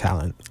some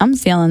talent. I'm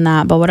feeling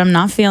that. But what I'm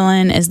not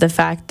feeling is the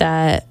fact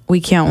that we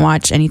can't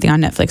watch anything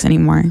on Netflix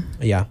anymore.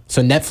 Yeah.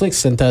 So Netflix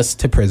sent us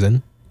to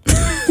prison.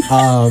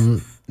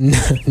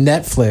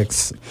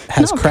 Netflix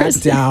has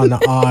cracked down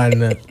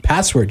on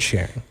password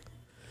sharing.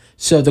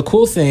 So the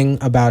cool thing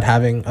about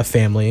having a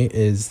family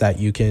is that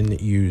you can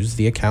use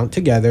the account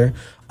together.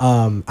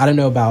 I don't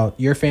know about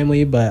your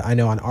family, but I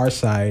know on our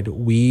side,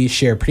 we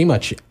share pretty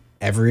much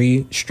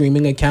every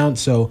streaming account.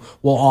 So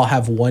we'll all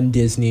have one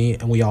Disney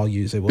and we all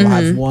use it. We'll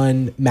have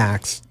one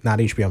Max, not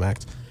HBO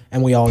Max,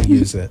 and we all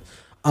use it.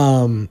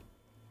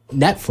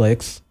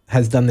 Netflix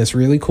has done this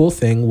really cool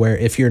thing where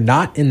if you're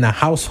not in the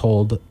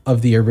household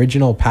of the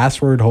original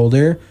password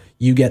holder,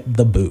 you get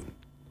the boot.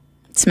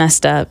 It's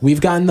messed up. We've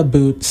gotten the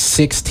boot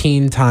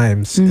 16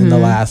 times in the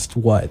last,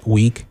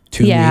 week?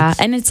 2 weeks? Yeah,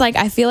 and it's like,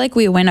 I feel like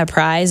we win a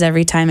prize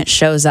every time it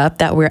shows up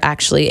that we're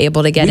actually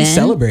able to get in. We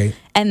celebrate.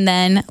 And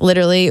then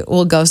literally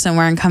we'll go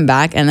somewhere and come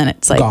back, and then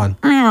it's like... Gone.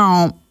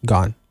 Meow.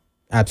 Gone.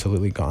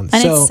 Absolutely gone.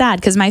 And it's sad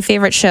because my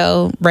favorite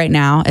show right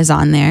now is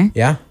on there.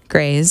 Yeah.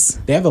 Grey's.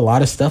 They have a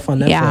lot of stuff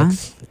on Netflix.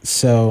 Yeah.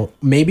 So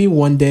maybe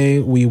one day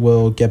we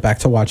will get back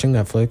to watching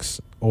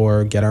Netflix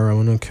or get our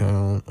own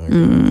account.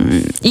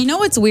 You know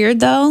what's weird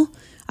though?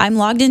 I'm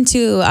logged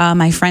into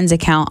my friend's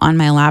account on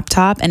my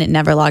laptop and it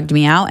never logged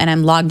me out. And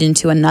I'm logged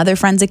into another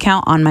friend's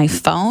account on my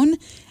phone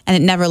and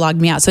it never logged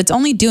me out. So it's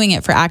only doing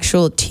it for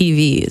actual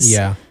TVs.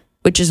 Yeah.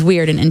 Which is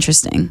weird and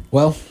interesting.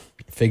 Well,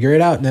 figure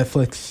it out,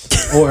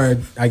 Netflix.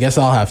 Or I guess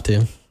I'll have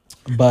to.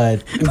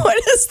 But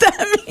what does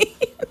that mean?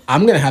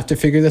 I'm going to have to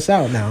figure this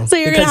out now. So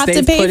you're going to have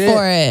to pay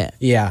for it.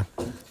 Yeah.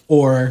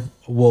 Or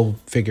we'll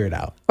figure it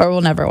out. Or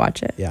we'll never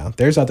watch it. Yeah.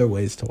 There's other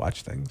ways to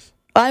watch things.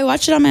 Well, I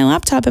watch it on my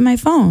laptop and my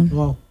phone.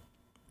 Well,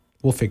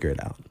 we'll figure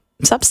it out.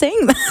 Stop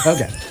saying that.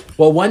 Okay.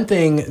 Well, one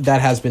thing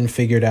that has been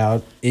figured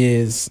out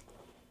is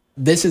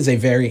this is a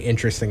very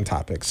interesting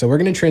topic. So we're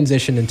going to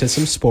transition into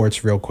some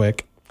sports real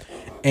quick.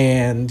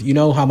 And you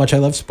know how much I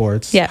love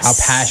sports. Yes. How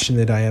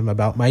passionate I am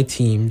about my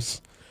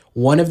teams.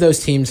 One of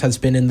those teams has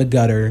been in the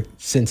gutter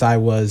since I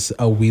was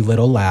a wee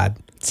little lad.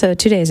 So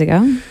 2 days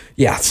ago.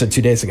 Yeah, so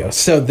 2 days ago.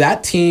 So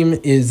that team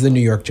is the New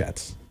York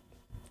Jets.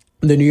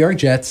 The New York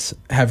Jets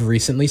have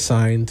recently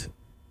signed...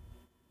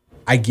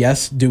 I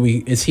guess,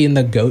 is he in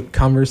the GOAT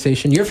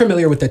conversation? You're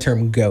familiar with the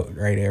term GOAT,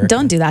 right, Erica?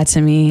 Don't do that to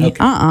me.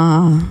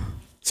 Okay.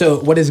 So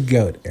what is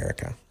GOAT,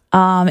 Erica?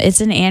 It's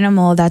an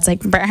animal that's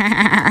like,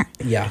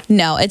 yeah.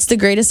 No, it's the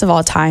greatest of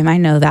all time. I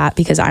know that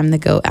because I'm the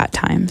GOAT at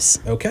times.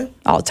 Okay.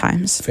 All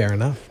times. Fair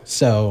enough.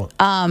 So.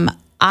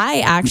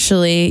 I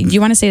actually, do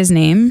you want to say his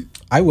name?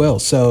 I will.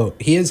 So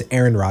he is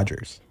Aaron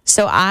Rodgers.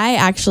 So I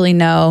actually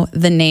know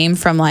the name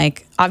from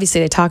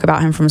obviously they talk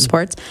about him from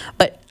sports,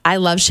 but I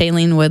love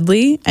Shailene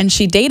Woodley and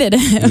she dated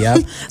him.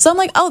 Yep. So I'm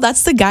like, oh,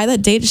 that's the guy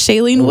that dated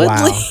Shailene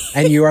Woodley. Wow.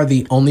 And you are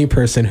the only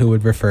person who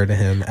would refer to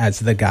him as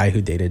the guy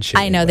who dated Shailene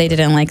I know Woodley. They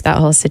didn't like that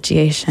whole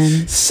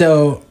situation.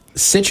 So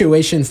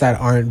situations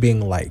that aren't being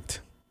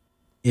liked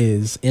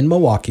is in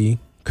Milwaukee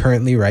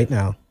currently right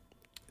now.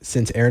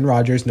 Since Aaron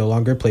Rodgers no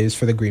longer plays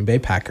for the Green Bay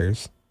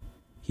Packers,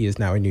 he is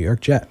now a New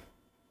York Jet.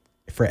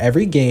 for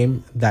every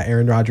game that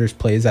Aaron Rodgers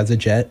plays as a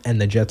Jet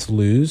and the Jets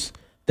lose,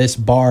 this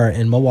bar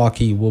in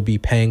Milwaukee will be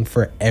paying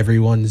for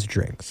everyone's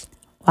drinks.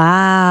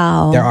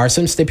 Wow. There are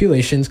some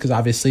stipulations because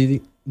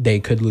obviously they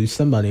could lose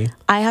some money.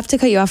 I have to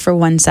cut you off for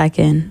 1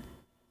 second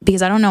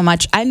because I don't know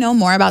much. I know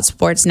more about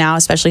sports now,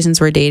 especially since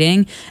we're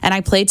dating. And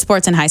I played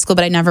sports in high school,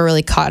 but I never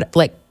really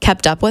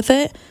kept up with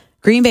it.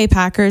 Green Bay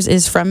Packers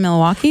is from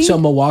Milwaukee. So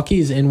Milwaukee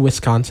is in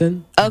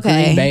Wisconsin.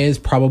 Okay. Green Bay is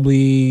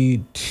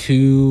probably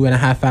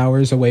 2.5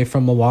 hours away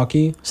from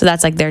Milwaukee. So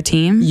that's like their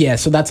team? Yeah,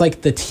 so that's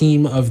like the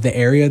team of the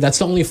area. That's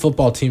the only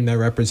football team that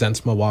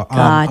represents Milwaukee.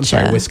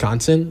 Gotcha.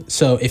 Wisconsin.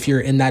 So if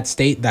you're in that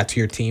state, that's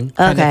your team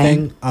kind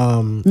of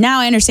thing. Now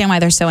I understand why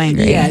they're so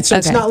angry. Yeah, so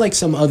it's not like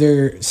some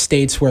other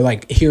states where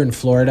like here in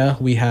Florida,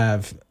 we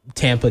have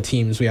Tampa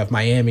teams, we have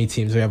Miami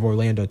teams, we have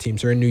Orlando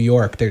teams, or in New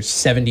York, there's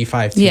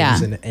 75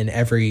 teams in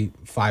every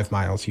 5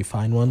 miles you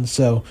find one.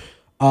 So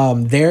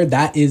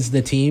that is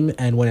the team.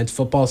 And when it's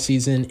football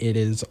season, it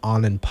is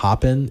on and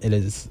popping. It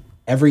is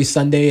every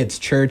Sunday, it's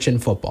church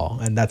and football.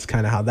 And that's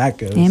kind of how that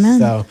goes. Amen.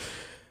 So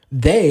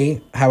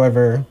they,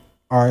 however,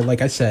 are,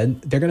 like I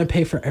said, they're going to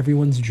pay for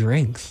everyone's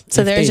drinks.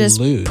 So they're just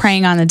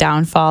preying on the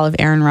downfall of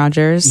Aaron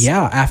Rodgers.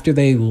 Yeah, after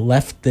they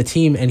left the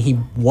team and he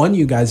won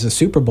you guys the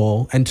Super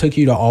Bowl and took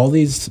you to all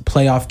these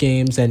playoff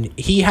games. And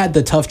he had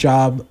the tough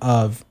job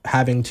of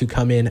having to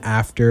come in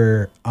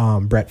after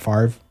Brett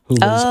Favre, who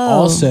was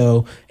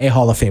also a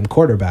Hall of Fame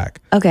quarterback.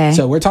 Okay.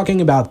 So we're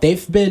talking about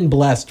they've been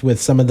blessed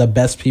with some of the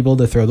best people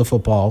to throw the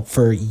football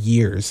for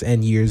years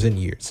and years and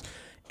years.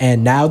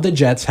 And now the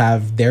Jets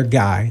have their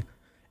guy.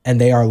 And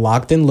they are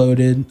locked and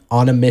loaded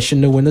on a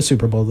mission to win the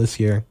Super Bowl this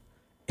year.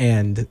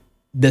 And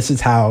this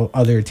is how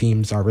other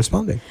teams are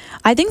responding.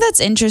 I think that's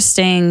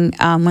interesting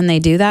when they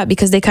do that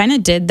because they kind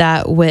of did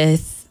that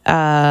with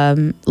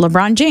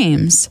LeBron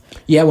James.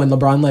 Yeah, when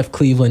LeBron left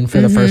Cleveland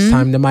for the first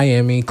time to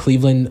Miami,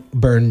 Cleveland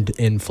burned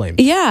in flames.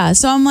 Yeah,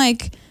 so I'm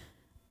like,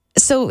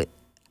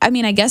 I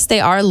mean, I guess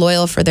they are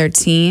loyal for their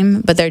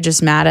team, but they're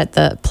just mad at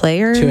the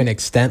player. To an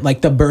extent.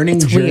 Like the burning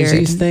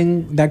jerseys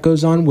thing that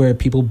goes on where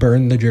people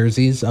burn the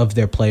jerseys of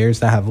their players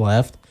that have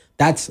left.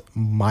 That's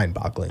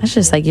mind-boggling. That's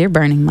just like you're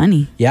burning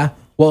money. Yeah.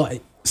 Well,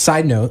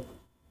 side note,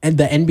 and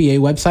the NBA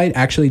website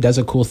actually does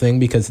a cool thing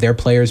because their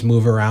players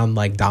move around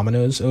like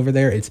dominoes over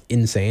there. It's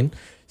insane.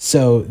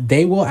 So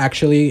they will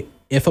actually...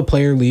 If a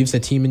player leaves a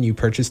team and you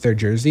purchase their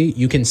jersey,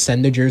 you can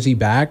send the jersey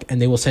back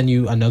and they will send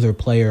you another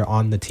player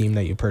on the team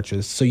that you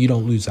purchased so you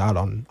don't lose out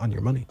on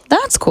your money.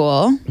 That's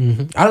cool.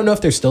 Mm-hmm. I don't know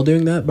if they're still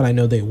doing that, but I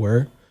know they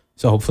were.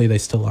 So hopefully they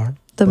still are.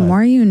 The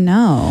more you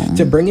know.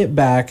 To bring it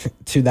back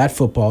to that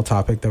football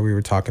topic that we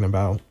were talking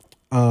about,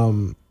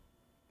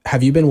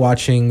 have you been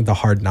watching the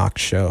Hard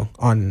Knocks show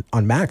on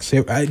Max?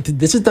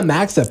 This is the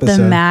Max episode.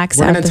 The Max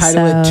We're going to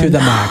title it To the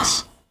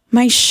Max.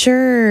 My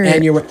shirt.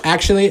 And you're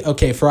actually,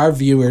 okay, for our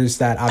viewers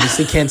that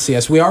obviously can't see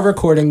us, we are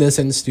recording this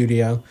in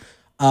studio,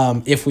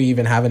 if we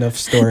even have enough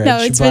storage. No,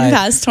 it's been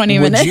past 20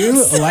 minutes. Would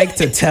you like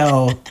to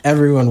tell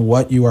everyone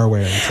what you are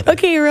wearing today?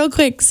 Okay, real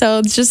quick. So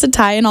it's just to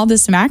tie in all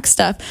this Max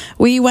stuff.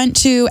 We went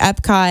to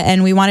Epcot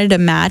and we wanted to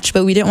match,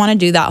 but we didn't want to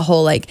do that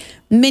whole like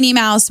Minnie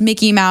Mouse,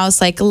 Mickey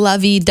Mouse, like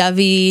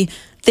lovey-dovey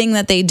thing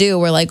that they do.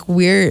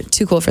 We're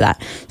too cool for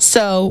that.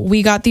 So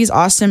we got these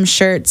awesome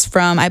shirts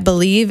from, I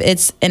believe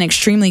it's an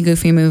extremely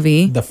Goofy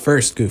movie. The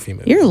first Goofy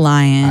movie. You're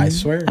lying. I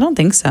swear. I don't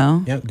think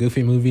so. Yep,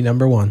 Goofy movie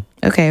 #1.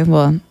 Okay,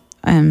 well,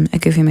 a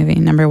Goofy movie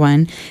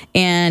 #1.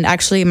 And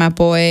actually my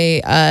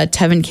boy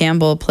Tevin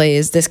Campbell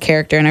plays this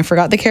character and I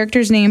forgot the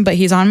character's name, but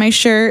he's on my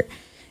shirt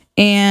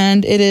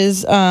and it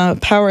is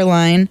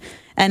Powerline.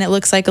 And it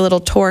looks like a little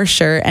tour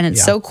shirt and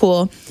it's so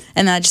cool.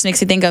 And that just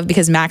makes me think of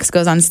because Max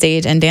goes on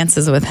stage and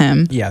dances with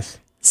him. Yes.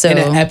 So in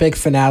an epic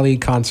finale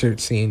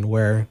concert scene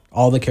where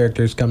all the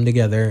characters come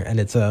together and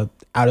it's a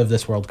out of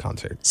this world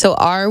concert. So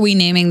are we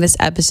naming this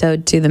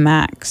episode To the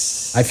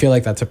Max? I feel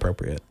like that's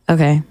appropriate.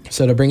 Okay.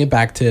 So to bring it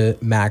back to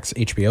Max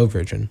HBO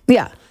version.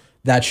 Yeah.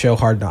 That show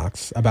Hard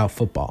Knocks about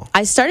football.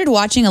 I started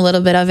watching a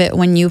little bit of it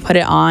when you put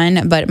it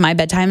on, but my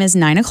bedtime is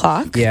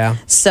 9:00. Yeah.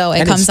 So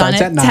it comes on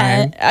at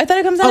 10. I thought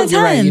it comes on at 10.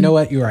 You're right. You know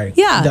what? You're right.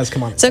 Yeah. It does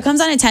come on. So it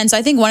comes on at 10. So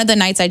I think one of the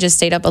nights I just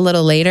stayed up a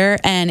little later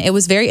and it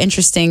was very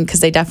interesting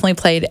because they definitely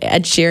played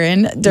Ed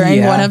Sheeran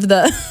during one of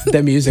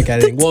the music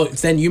editing. Well,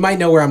 then you might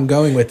know where I'm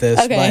going with this.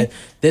 Okay. But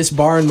this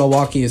bar in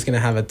Milwaukee is going to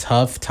have a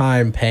tough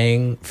time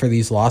paying for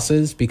these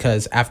losses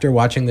because after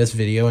watching this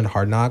video in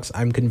Hard Knocks,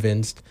 I'm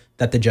convinced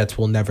that the Jets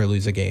will never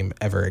lose a game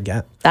ever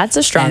again. That's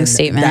a strong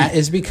statement. That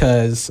is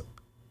because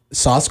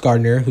Sauce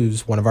Gardner,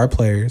 who's one of our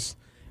players,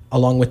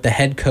 along with the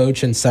head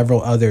coach and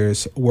several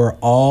others, were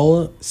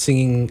all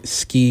singing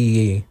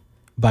Ski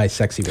by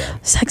Sexy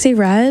Red. Sexy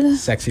Red?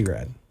 Sexy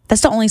Red.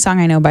 That's the only song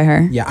I know by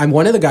her. Yeah, I'm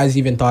one of the guys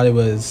even thought it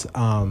was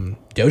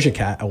Doja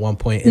Cat at one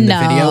point in the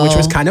video, which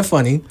was kind of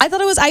funny. I thought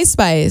it was Ice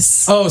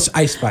Spice. Oh, it's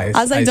Ice Spice.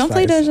 I was like, Ice don't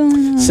Spice. play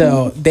Doja.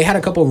 So they had a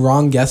couple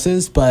wrong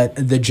guesses, but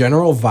the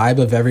general vibe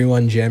of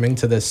everyone jamming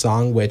to this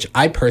song, which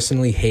I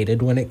personally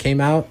hated when it came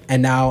out,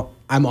 and now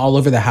I'm all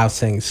over the house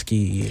saying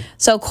Ski.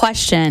 So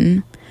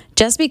question.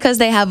 Just because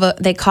they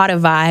caught a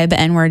vibe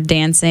and were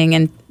dancing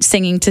and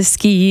singing to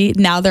Ski,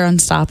 now they're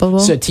unstoppable.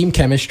 So team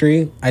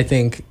chemistry, I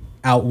think,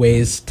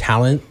 outweighs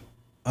talent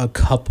a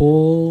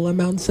couple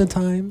amounts of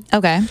time.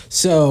 Okay.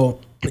 So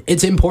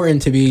it's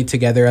important to be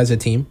together as a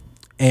team.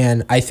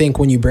 And I think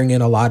when you bring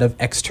in a lot of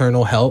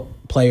external help,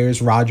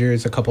 players,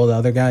 Rodgers, a couple of the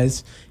other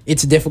guys,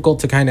 it's difficult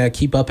to kind of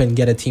keep up and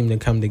get a team to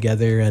come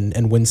together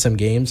and win some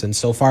games. And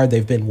so far,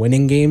 they've been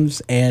winning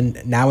games.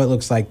 And now it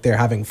looks like they're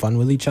having fun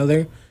with each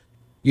other.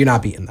 You're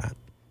not beating that.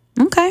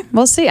 Okay.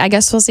 We'll see. I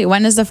guess we'll see.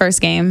 When is the first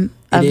game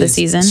of the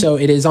season? So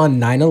it is on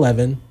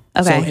 9/11.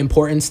 Okay. So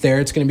importance there.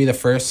 It's going to be the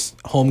first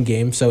home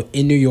game. So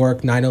in New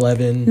York,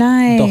 9/11,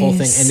 Nice. the whole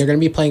thing. And they're going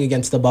to be playing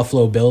against the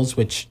Buffalo Bills,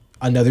 which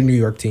another New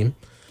York team.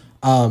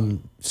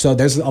 So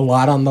there's a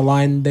lot on the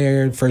line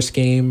there. First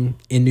game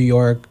in New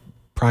York,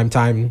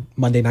 primetime,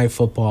 Monday Night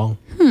Football.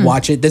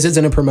 Watch it. This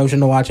isn't a promotion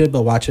to watch it,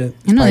 but watch it.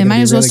 I know, they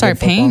might as well start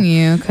paying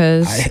you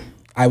because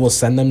I will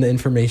send them the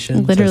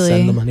information. Literally. To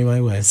send the money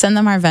my way. Send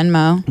them our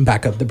Venmo.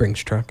 Back up the Brinks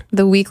truck.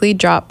 The Weekly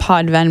Drop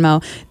Pod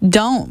Venmo.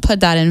 Don't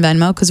put that in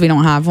Venmo because we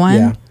don't have one.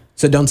 Yeah.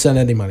 So don't send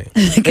any money.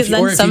 Because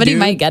then somebody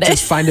might get it.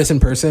 Just find us in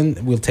person.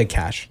 We'll take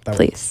cash.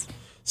 Please.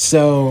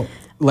 So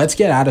let's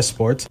get out of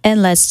sports.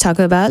 And let's talk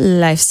about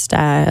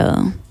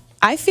lifestyle.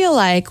 I feel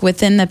like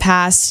within the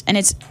past, and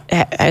it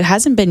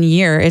hasn't been a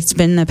year, it's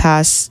been the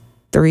past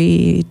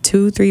 3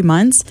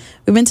 months,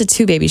 we've been to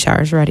 2 baby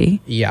showers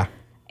already. Yeah.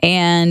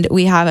 And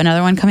we have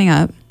another one coming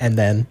up. And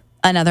then?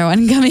 Another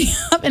one coming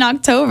up in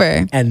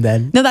October. And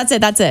then? No, that's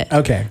it.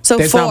 Okay. So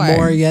there's 4. not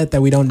more yet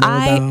that we don't know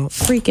I about?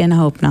 freaking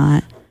hope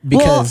not.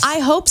 Well, I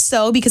hope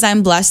so because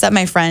I'm blessed that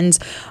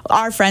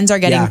our friends are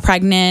getting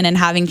pregnant and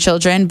having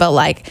children, but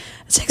like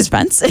it's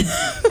expensive.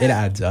 It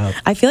adds up.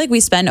 I feel like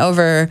we spend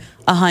over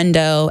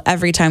 $100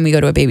 every time we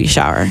go to a baby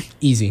shower.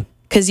 Easy.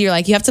 Because you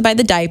have to buy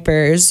the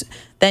diapers,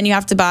 then you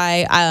have to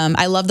buy.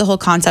 I love the whole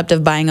concept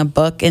of buying a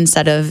book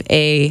instead of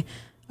a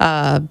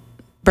not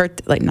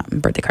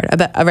birthday card,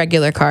 but a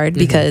regular card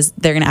because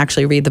they're gonna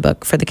actually read the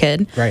book for the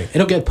kid. Right.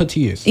 It'll get put to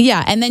use.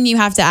 Yeah, and then you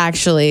have to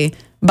actually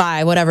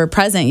buy whatever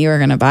present you were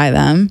going to buy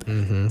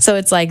them. So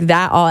it's like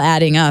that all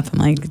adding up. I'm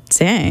like,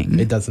 dang.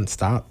 It doesn't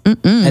stop.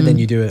 And then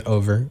you do it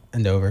over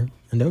and over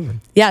and over.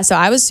 Yeah, so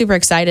I was super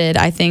excited.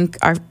 I think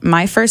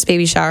my first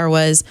baby shower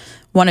was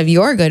one of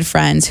your good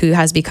friends who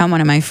has become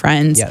one of my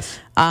friends. Yes.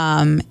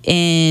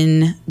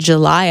 In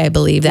July, I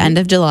believe, the end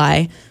of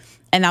July.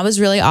 And that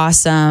was really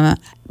awesome.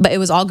 But it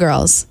was all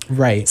girls.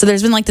 Right. So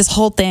there's been like this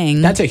whole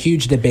thing. That's a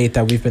huge debate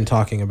that we've been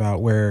talking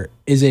about where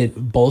is it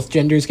both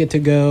genders get to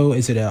go?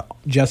 Is it a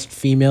just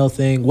female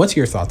thing? What's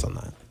your thoughts on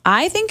that?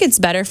 I think it's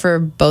better for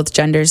both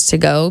genders to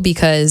go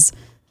because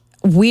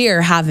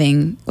we're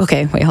having...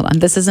 Okay, wait, hold on.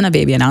 This isn't a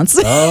baby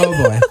announcement.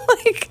 Oh,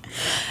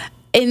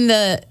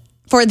 boy.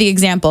 For the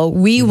example,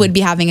 we would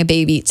be having a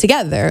baby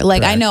together.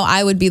 Like, I know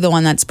I would be the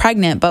one that's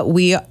pregnant, but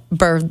we're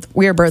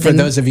birthing. For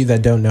those of you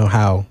that don't know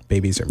how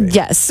babies are made.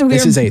 Yes.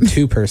 This is a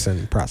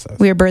 2-person process.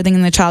 We are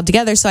birthing the child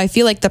together. So I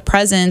feel like the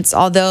presents,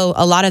 although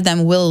a lot of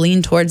them will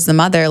lean towards the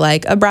mother,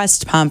 like a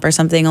breast pump or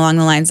something along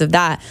the lines of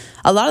that,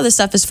 a lot of the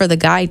stuff is for the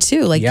guy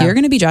too. Like you're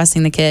going to be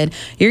dressing the kid.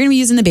 You're going to be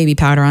using the baby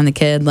powder on the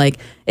kid. Like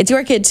it's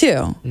your kid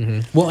too.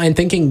 Well, and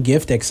thinking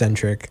gift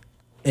eccentric,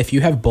 if you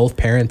have both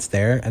parents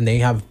there and they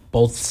have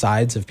both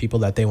sides of people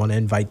that they want to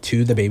invite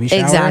to the baby shower,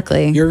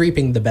 exactly, you're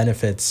reaping the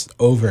benefits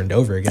over and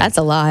over again. That's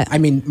a lot. I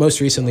mean, most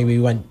recently we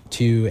went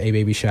to a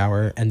baby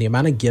shower and the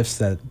amount of gifts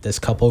that this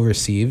couple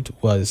received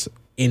was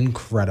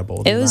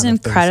incredible. It was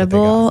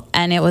incredible.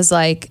 And it was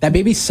like... That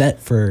baby's set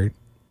for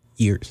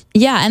years.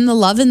 Yeah, and the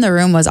love in the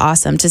room was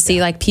awesome to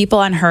see like people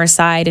on her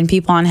side and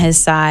people on his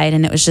side,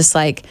 and it was just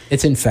like...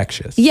 It's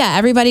infectious. Yeah,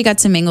 everybody got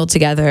to mingle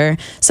together.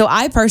 So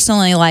I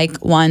personally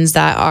like ones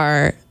that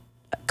are...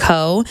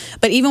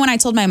 But even when I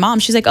told my mom,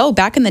 she's like, oh,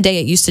 back in the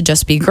day, it used to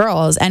just be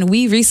girls. And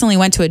we recently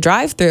went to a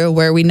drive-through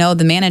where we know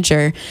the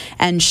manager,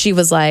 and she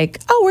was like,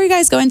 oh, where are you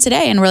guys going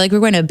today? And we're like, we're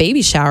going to a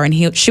baby shower.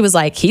 And she was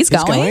like, he's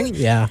going?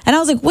 Yeah. And I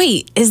was like,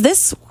 wait, is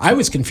this... I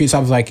was confused. I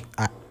was like,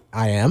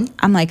 I am?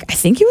 I'm like, I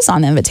think he was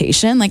on the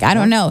invitation. Like, I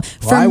don't know.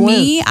 For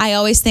me, I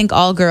always think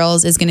all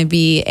girls is going to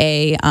be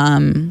a...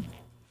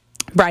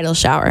 bridal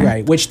shower.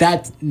 Right, which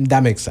that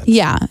makes sense.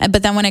 Yeah,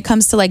 but then when it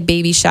comes to like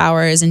baby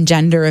showers and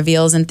gender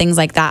reveals and things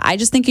like that, I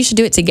just think you should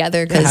do it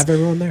together because have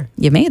everyone there.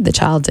 You made the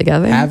child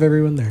together. Have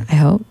everyone there. I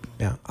hope.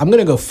 Yeah. I'm going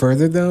to go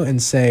further though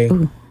and say,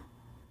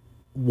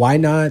 why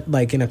not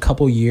like in a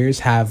couple years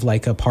have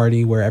like a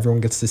party where everyone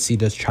gets to see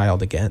this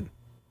child again?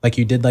 Like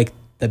you did like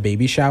the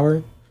baby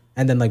shower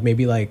and then like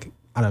maybe like,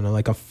 I don't know,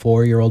 like a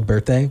 4-year-old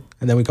birthday.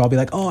 And then we could all be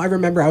like, oh, I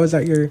remember I was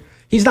at your...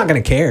 He's not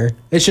going to care.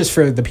 It's just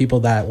for the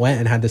people that went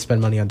and had to spend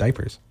money on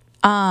diapers.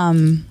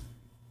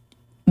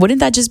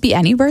 Wouldn't that just be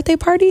any birthday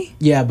party?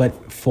 Yeah,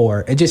 but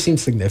 4. It just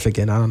seems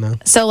significant. I don't know.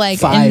 So like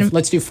 5.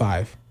 Let's do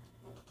 5.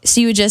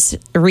 So you would just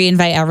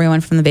reinvite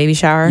everyone from the baby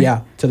shower?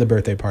 Yeah, to the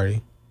birthday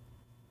party.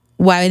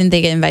 Why didn't they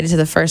get invited to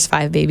the first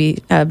 5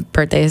 baby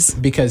birthdays?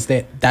 Because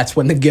that's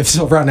when the gifts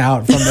will run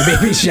out from the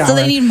baby shower. So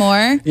they need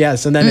more?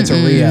 Yes, and then it's a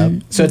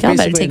re-up. So it's Y'all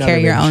better basically take care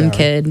of your own shower.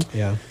 kid.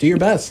 Yeah. Do your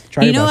best.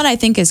 Try You your know best. what I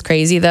think is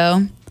crazy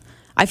though?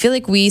 I feel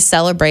like we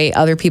celebrate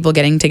other people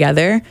getting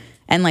together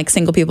and like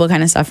single people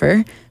kind of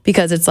suffer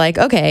because it's like,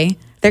 okay,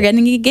 they're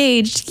getting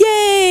engaged.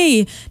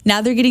 Yay.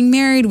 Now they're getting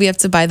married. We have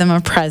to buy them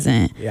a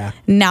present. Yeah.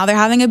 Now they're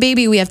having a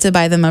baby. We have to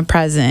buy them a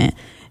present.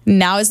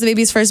 Now it's the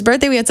baby's first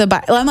birthday. We have to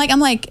buy. I'm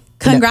like,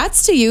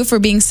 congrats to you for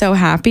being so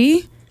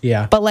happy.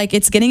 Yeah. But like,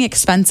 it's getting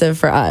expensive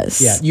for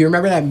us. Yeah. You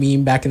remember that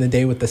meme back in the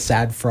day with the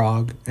sad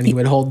frog and he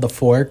would hold the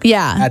fork?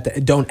 Yeah.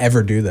 Don't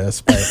ever do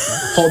this, but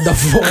hold the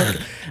fork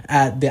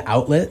at the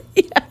outlet.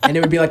 Yeah. And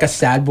it would be like a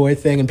sad boy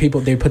thing and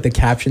they put the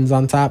captions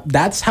on top.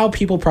 That's how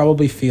people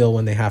probably feel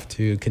when they have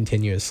to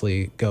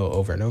continuously go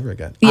over and over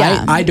again.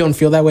 Yeah. I don't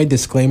feel that way.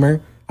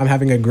 Disclaimer. I'm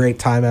having a great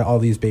time at all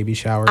these baby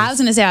showers. I was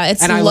going to say,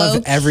 it's and I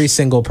love every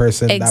single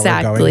person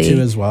that we're going to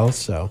as well.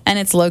 So. And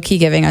it's low key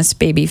giving us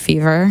baby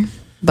fever,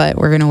 but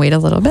we're going to wait a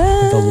little bit.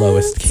 The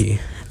lowest key.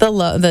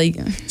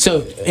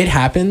 So it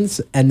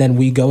happens, and then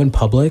we go in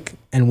public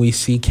and we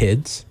see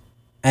kids,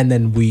 and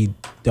then we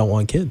don't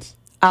want kids.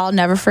 I'll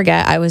never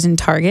forget. I was in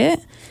Target,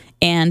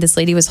 and this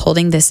lady was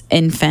holding this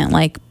infant,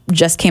 like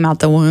just came out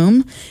the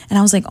womb, and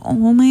I was like,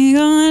 "Oh my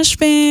gosh,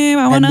 babe,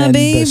 I want a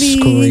baby!" The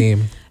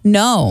scream.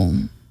 No,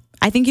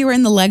 I think you were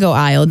in the Lego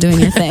aisle doing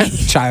your thing.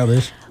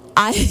 Childish.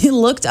 I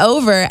looked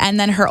over, and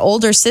then her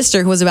older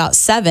sister, who was about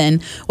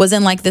 7, was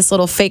in like this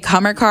little fake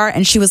Hummer car,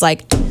 and she was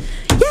like,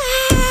 "Yeah!"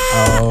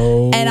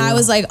 Oh. And I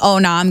was like, "Oh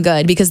no, I'm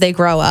good," because they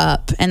grow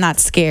up, and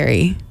that's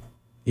scary.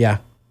 Yeah.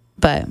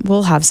 But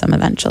we'll have some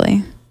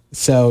eventually.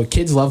 So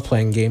kids love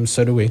playing games.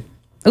 So do we.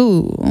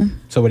 Ooh.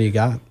 So what do you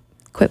got?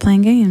 Quit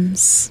playing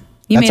games.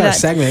 That's our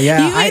segment. Yeah,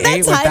 I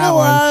ate with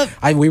that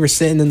one. We were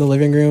sitting in the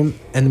living room,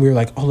 and we were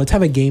like, "Oh, let's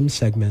have a game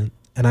segment."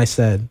 And I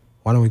said,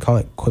 "Why don't we call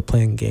it Quit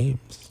Playing Games?"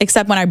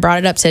 Except when I brought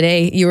it up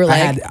today, you were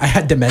like... I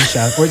had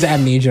dementia. Or is it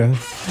amnesia?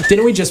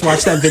 Didn't we just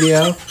watch that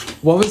video?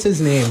 What was his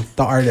name?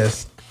 The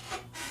artist.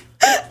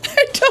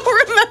 I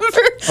don't remember.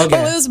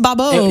 Okay. Oh, it was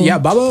Bobo. Yeah,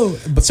 Bobo.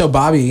 So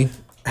Bobby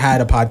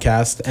had a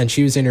podcast, and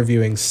she was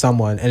interviewing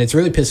someone, and it's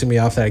really pissing me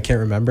off that I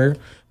can't remember,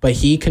 but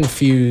he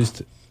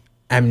confused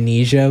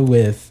amnesia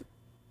with...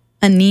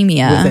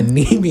 Anemia.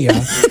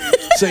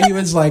 So he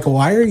was like,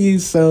 why do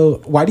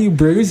you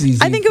bruise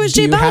these? I think it was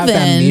J Do you have Balvin.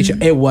 amnesia?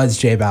 It was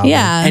J Balvin.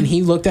 Yeah. And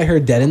he looked at her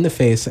dead in the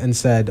face and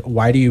said,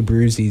 why do you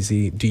bruise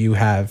easy? Do you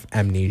have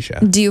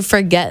amnesia? Do you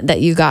forget that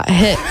you got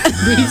hit?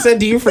 He said,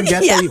 do you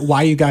forget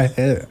why you got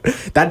hit?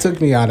 That took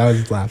me out. I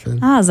was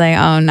laughing. I was like,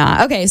 oh,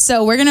 nah. Okay,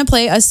 so we're going to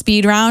play a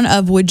speed round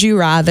of Would You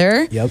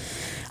Rather. Yep.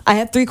 I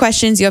have 3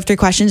 questions. You have 3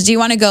 questions. Do you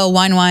want to go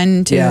 1,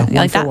 1, 2? Yeah, You like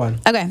one that? for one.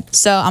 Okay,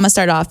 so I'm going to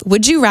start off.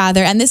 Would you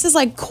rather, and this is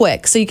like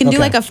quick, so you can do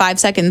like a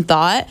 5-second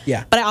thought.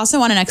 Yeah. But I also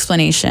want an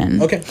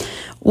explanation. Okay.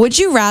 Would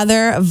you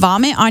rather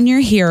vomit on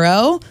your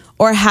hero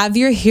or have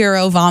your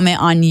hero vomit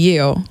on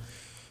you?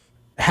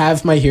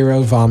 Have my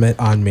hero vomit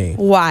on me.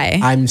 Why?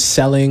 I'm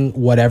selling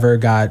whatever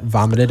got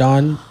vomited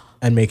on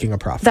and making a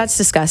profit. That's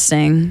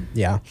disgusting.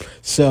 Yeah.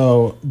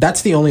 So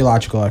that's the only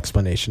logical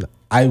explanation.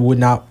 I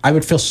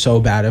would feel so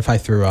bad if I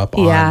threw up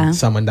on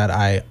someone that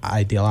I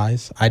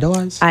idolize.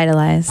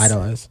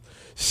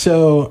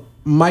 So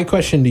my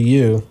question to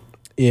you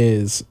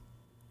is,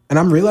 and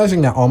I'm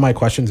realizing that all my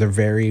questions are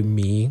very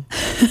me.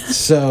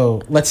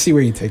 So let's see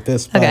where you take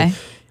this. Okay.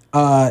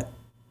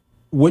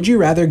 Would you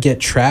rather get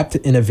trapped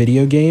in a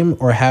video game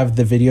or have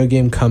the video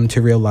game come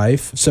to real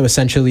life? So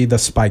essentially the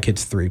Spy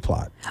Kids 3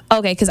 plot.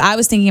 Okay, because I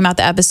was thinking about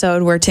the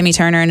episode where Timmy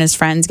Turner and his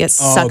friends get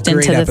sucked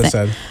into the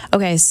thing.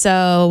 Okay,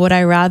 so would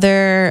I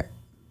rather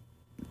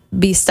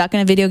be stuck in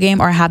a video game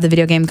or have the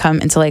video game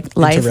come into like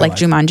life, like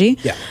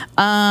Jumanji? Yeah.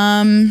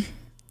 I'm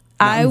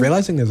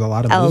realizing there's a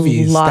lot of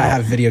movies that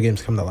have video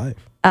games come to life.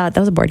 That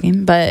was a board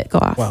game, but go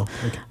off. Well,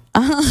 okay.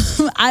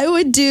 I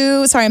would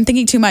I'm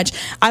thinking too much.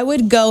 I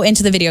would go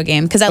into the video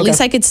game because at least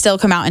I could still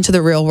come out into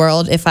the real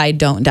world if I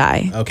don't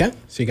die. Okay.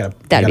 So you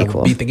gotta be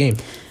cool. Beat the game.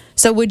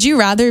 So would you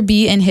rather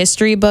be in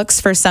history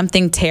books for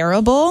something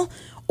terrible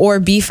or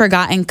be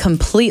forgotten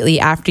completely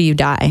after you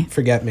die?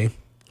 Forget me.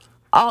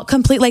 All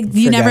complete, like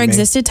you never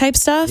existed type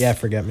stuff? Yeah,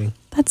 forget me.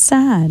 That's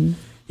sad.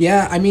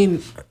 Yeah, I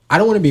mean, I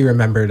don't want to be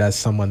remembered as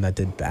someone that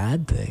did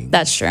bad things.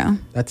 That's true.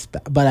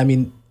 But I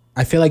mean,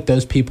 I feel like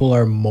those people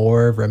are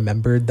more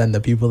remembered than the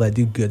people that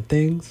do good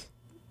things.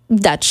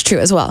 That's true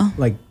as well.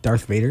 Like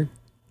Darth Vader.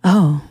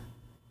 Oh.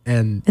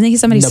 And I think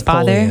he's somebody's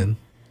Napoleon.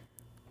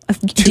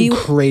 Father. Two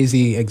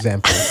crazy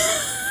examples.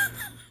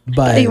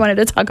 But you wanted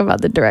to talk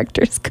about the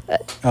director's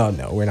cut. Oh,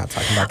 no, we're not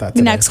talking about that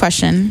today. Next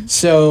question.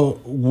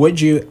 So would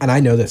you, and I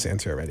know this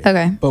answer already.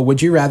 Okay. But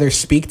would you rather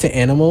speak to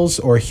animals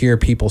or hear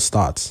people's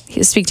thoughts?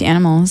 Speak to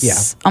animals. Yeah.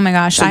 Oh my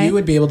gosh. So you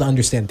would be able to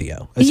understand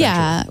Theo.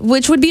 Yeah,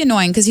 which would be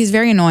annoying because he's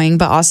very annoying,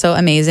 but also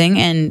amazing.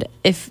 And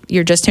if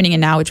you're just tuning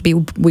in now, which would be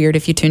weird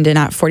if you tuned in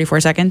at 44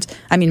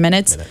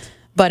 minutes.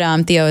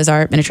 But Theo is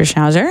our miniature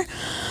schnauzer.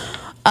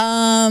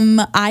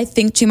 I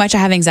think too much. I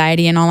have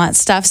anxiety and all that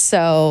stuff.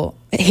 So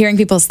hearing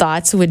people's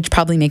thoughts would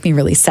probably make me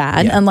really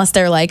sad unless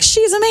they're like,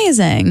 she's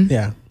amazing.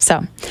 Yeah.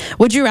 So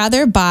would you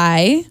rather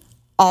buy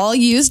all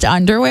used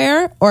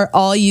underwear or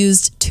all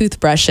used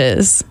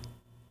toothbrushes?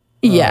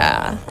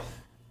 Yeah.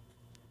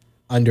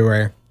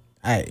 Underwear.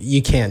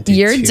 You can't do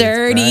You're toothbrushes.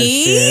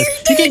 dirty.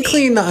 You can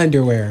clean the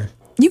underwear.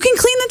 You can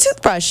clean the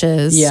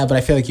toothbrushes. Yeah, but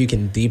I feel like you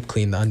can deep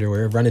clean the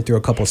underwear. Run it through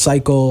a couple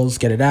cycles,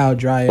 get it out,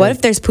 dry it. What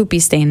if there's poopy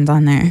stains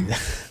on there?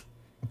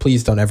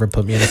 Please don't ever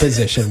put me in a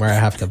position where I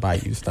have to buy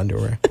used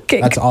underwear. Okay,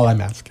 That's all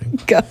I'm asking.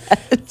 Go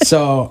ahead.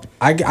 So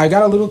I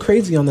got a little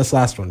crazy on this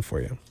last one for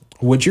you.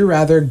 Would you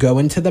rather go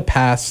into the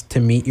past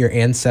to meet your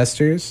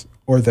ancestors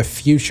or the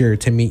future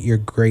to meet your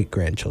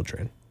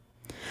great-grandchildren?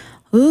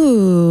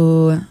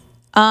 Ooh.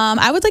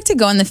 I would like to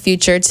go in the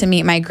future to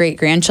meet my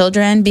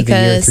great-grandchildren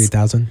because... The year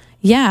 3000?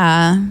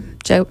 Yeah.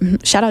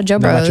 Shout out Joe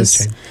Bros.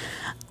 Changed.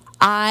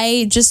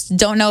 I just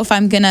don't know if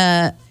I'm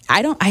gonna...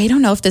 I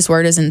don't know if this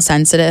word is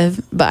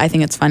insensitive, but I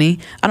think it's funny.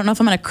 I don't know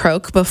if I'm gonna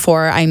croak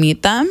before I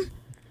meet them.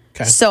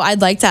 Okay. So I'd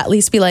like to at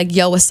least be like,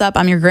 yo, what's up?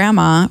 I'm your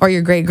grandma or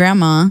your great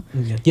grandma.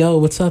 Yo,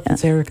 what's up?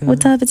 It's Erica.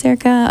 What's up? It's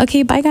Erica.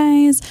 Okay, bye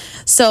guys.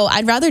 So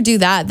I'd rather do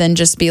that than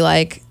just be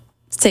like,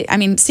 seeing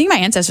my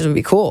ancestors would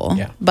be cool.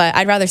 Yeah. But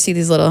I'd rather see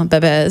these little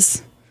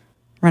bebes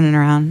running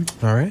around.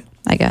 All right.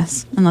 I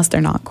guess, unless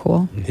they're not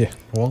cool. Yeah.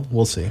 Well,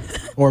 we'll see.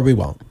 Or we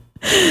won't.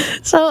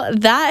 So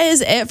that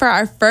is it for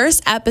our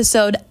first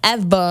episode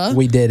ever.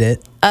 We did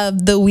it.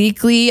 Of the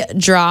Weekly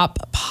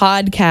Drop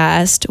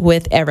podcast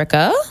with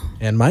Erica.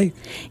 And Mike.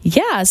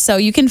 Yeah, so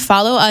you can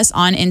follow us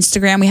on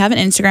Instagram. We have an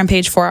Instagram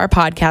page for our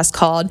podcast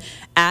called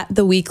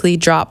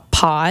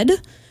 @theweeklydroppod.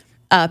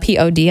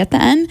 P-O-D at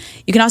the end.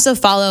 You can also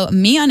follow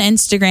me on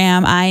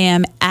Instagram. I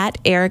am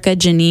 @Erica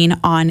Janine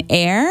on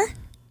air.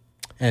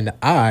 And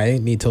I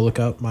need to look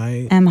up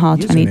my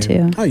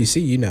mhall22. Oh, you see,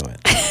 you know it.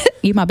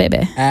 You my baby.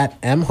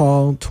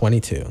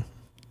 @mhall22.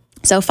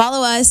 So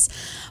follow us.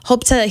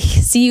 Hope to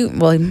see you.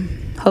 Well,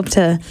 hope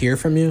to hear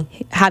from you.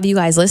 Have you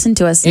guys listen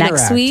to us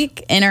next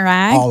week.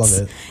 Interact. All of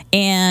it.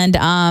 And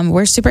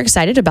we're super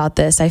excited about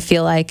this. I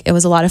feel like it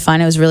was a lot of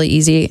fun. It was really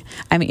easy.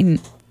 I mean,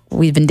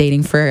 we've been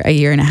dating for a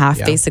year and a half,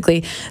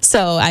 basically.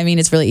 So, I mean,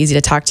 it's really easy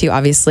to talk to you,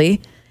 obviously.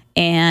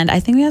 And I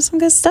think we have some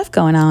good stuff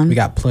going on. We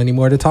got plenty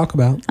more to talk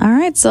about. All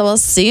right. So we'll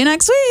see you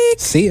next week.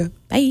 See ya.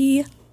 Bye.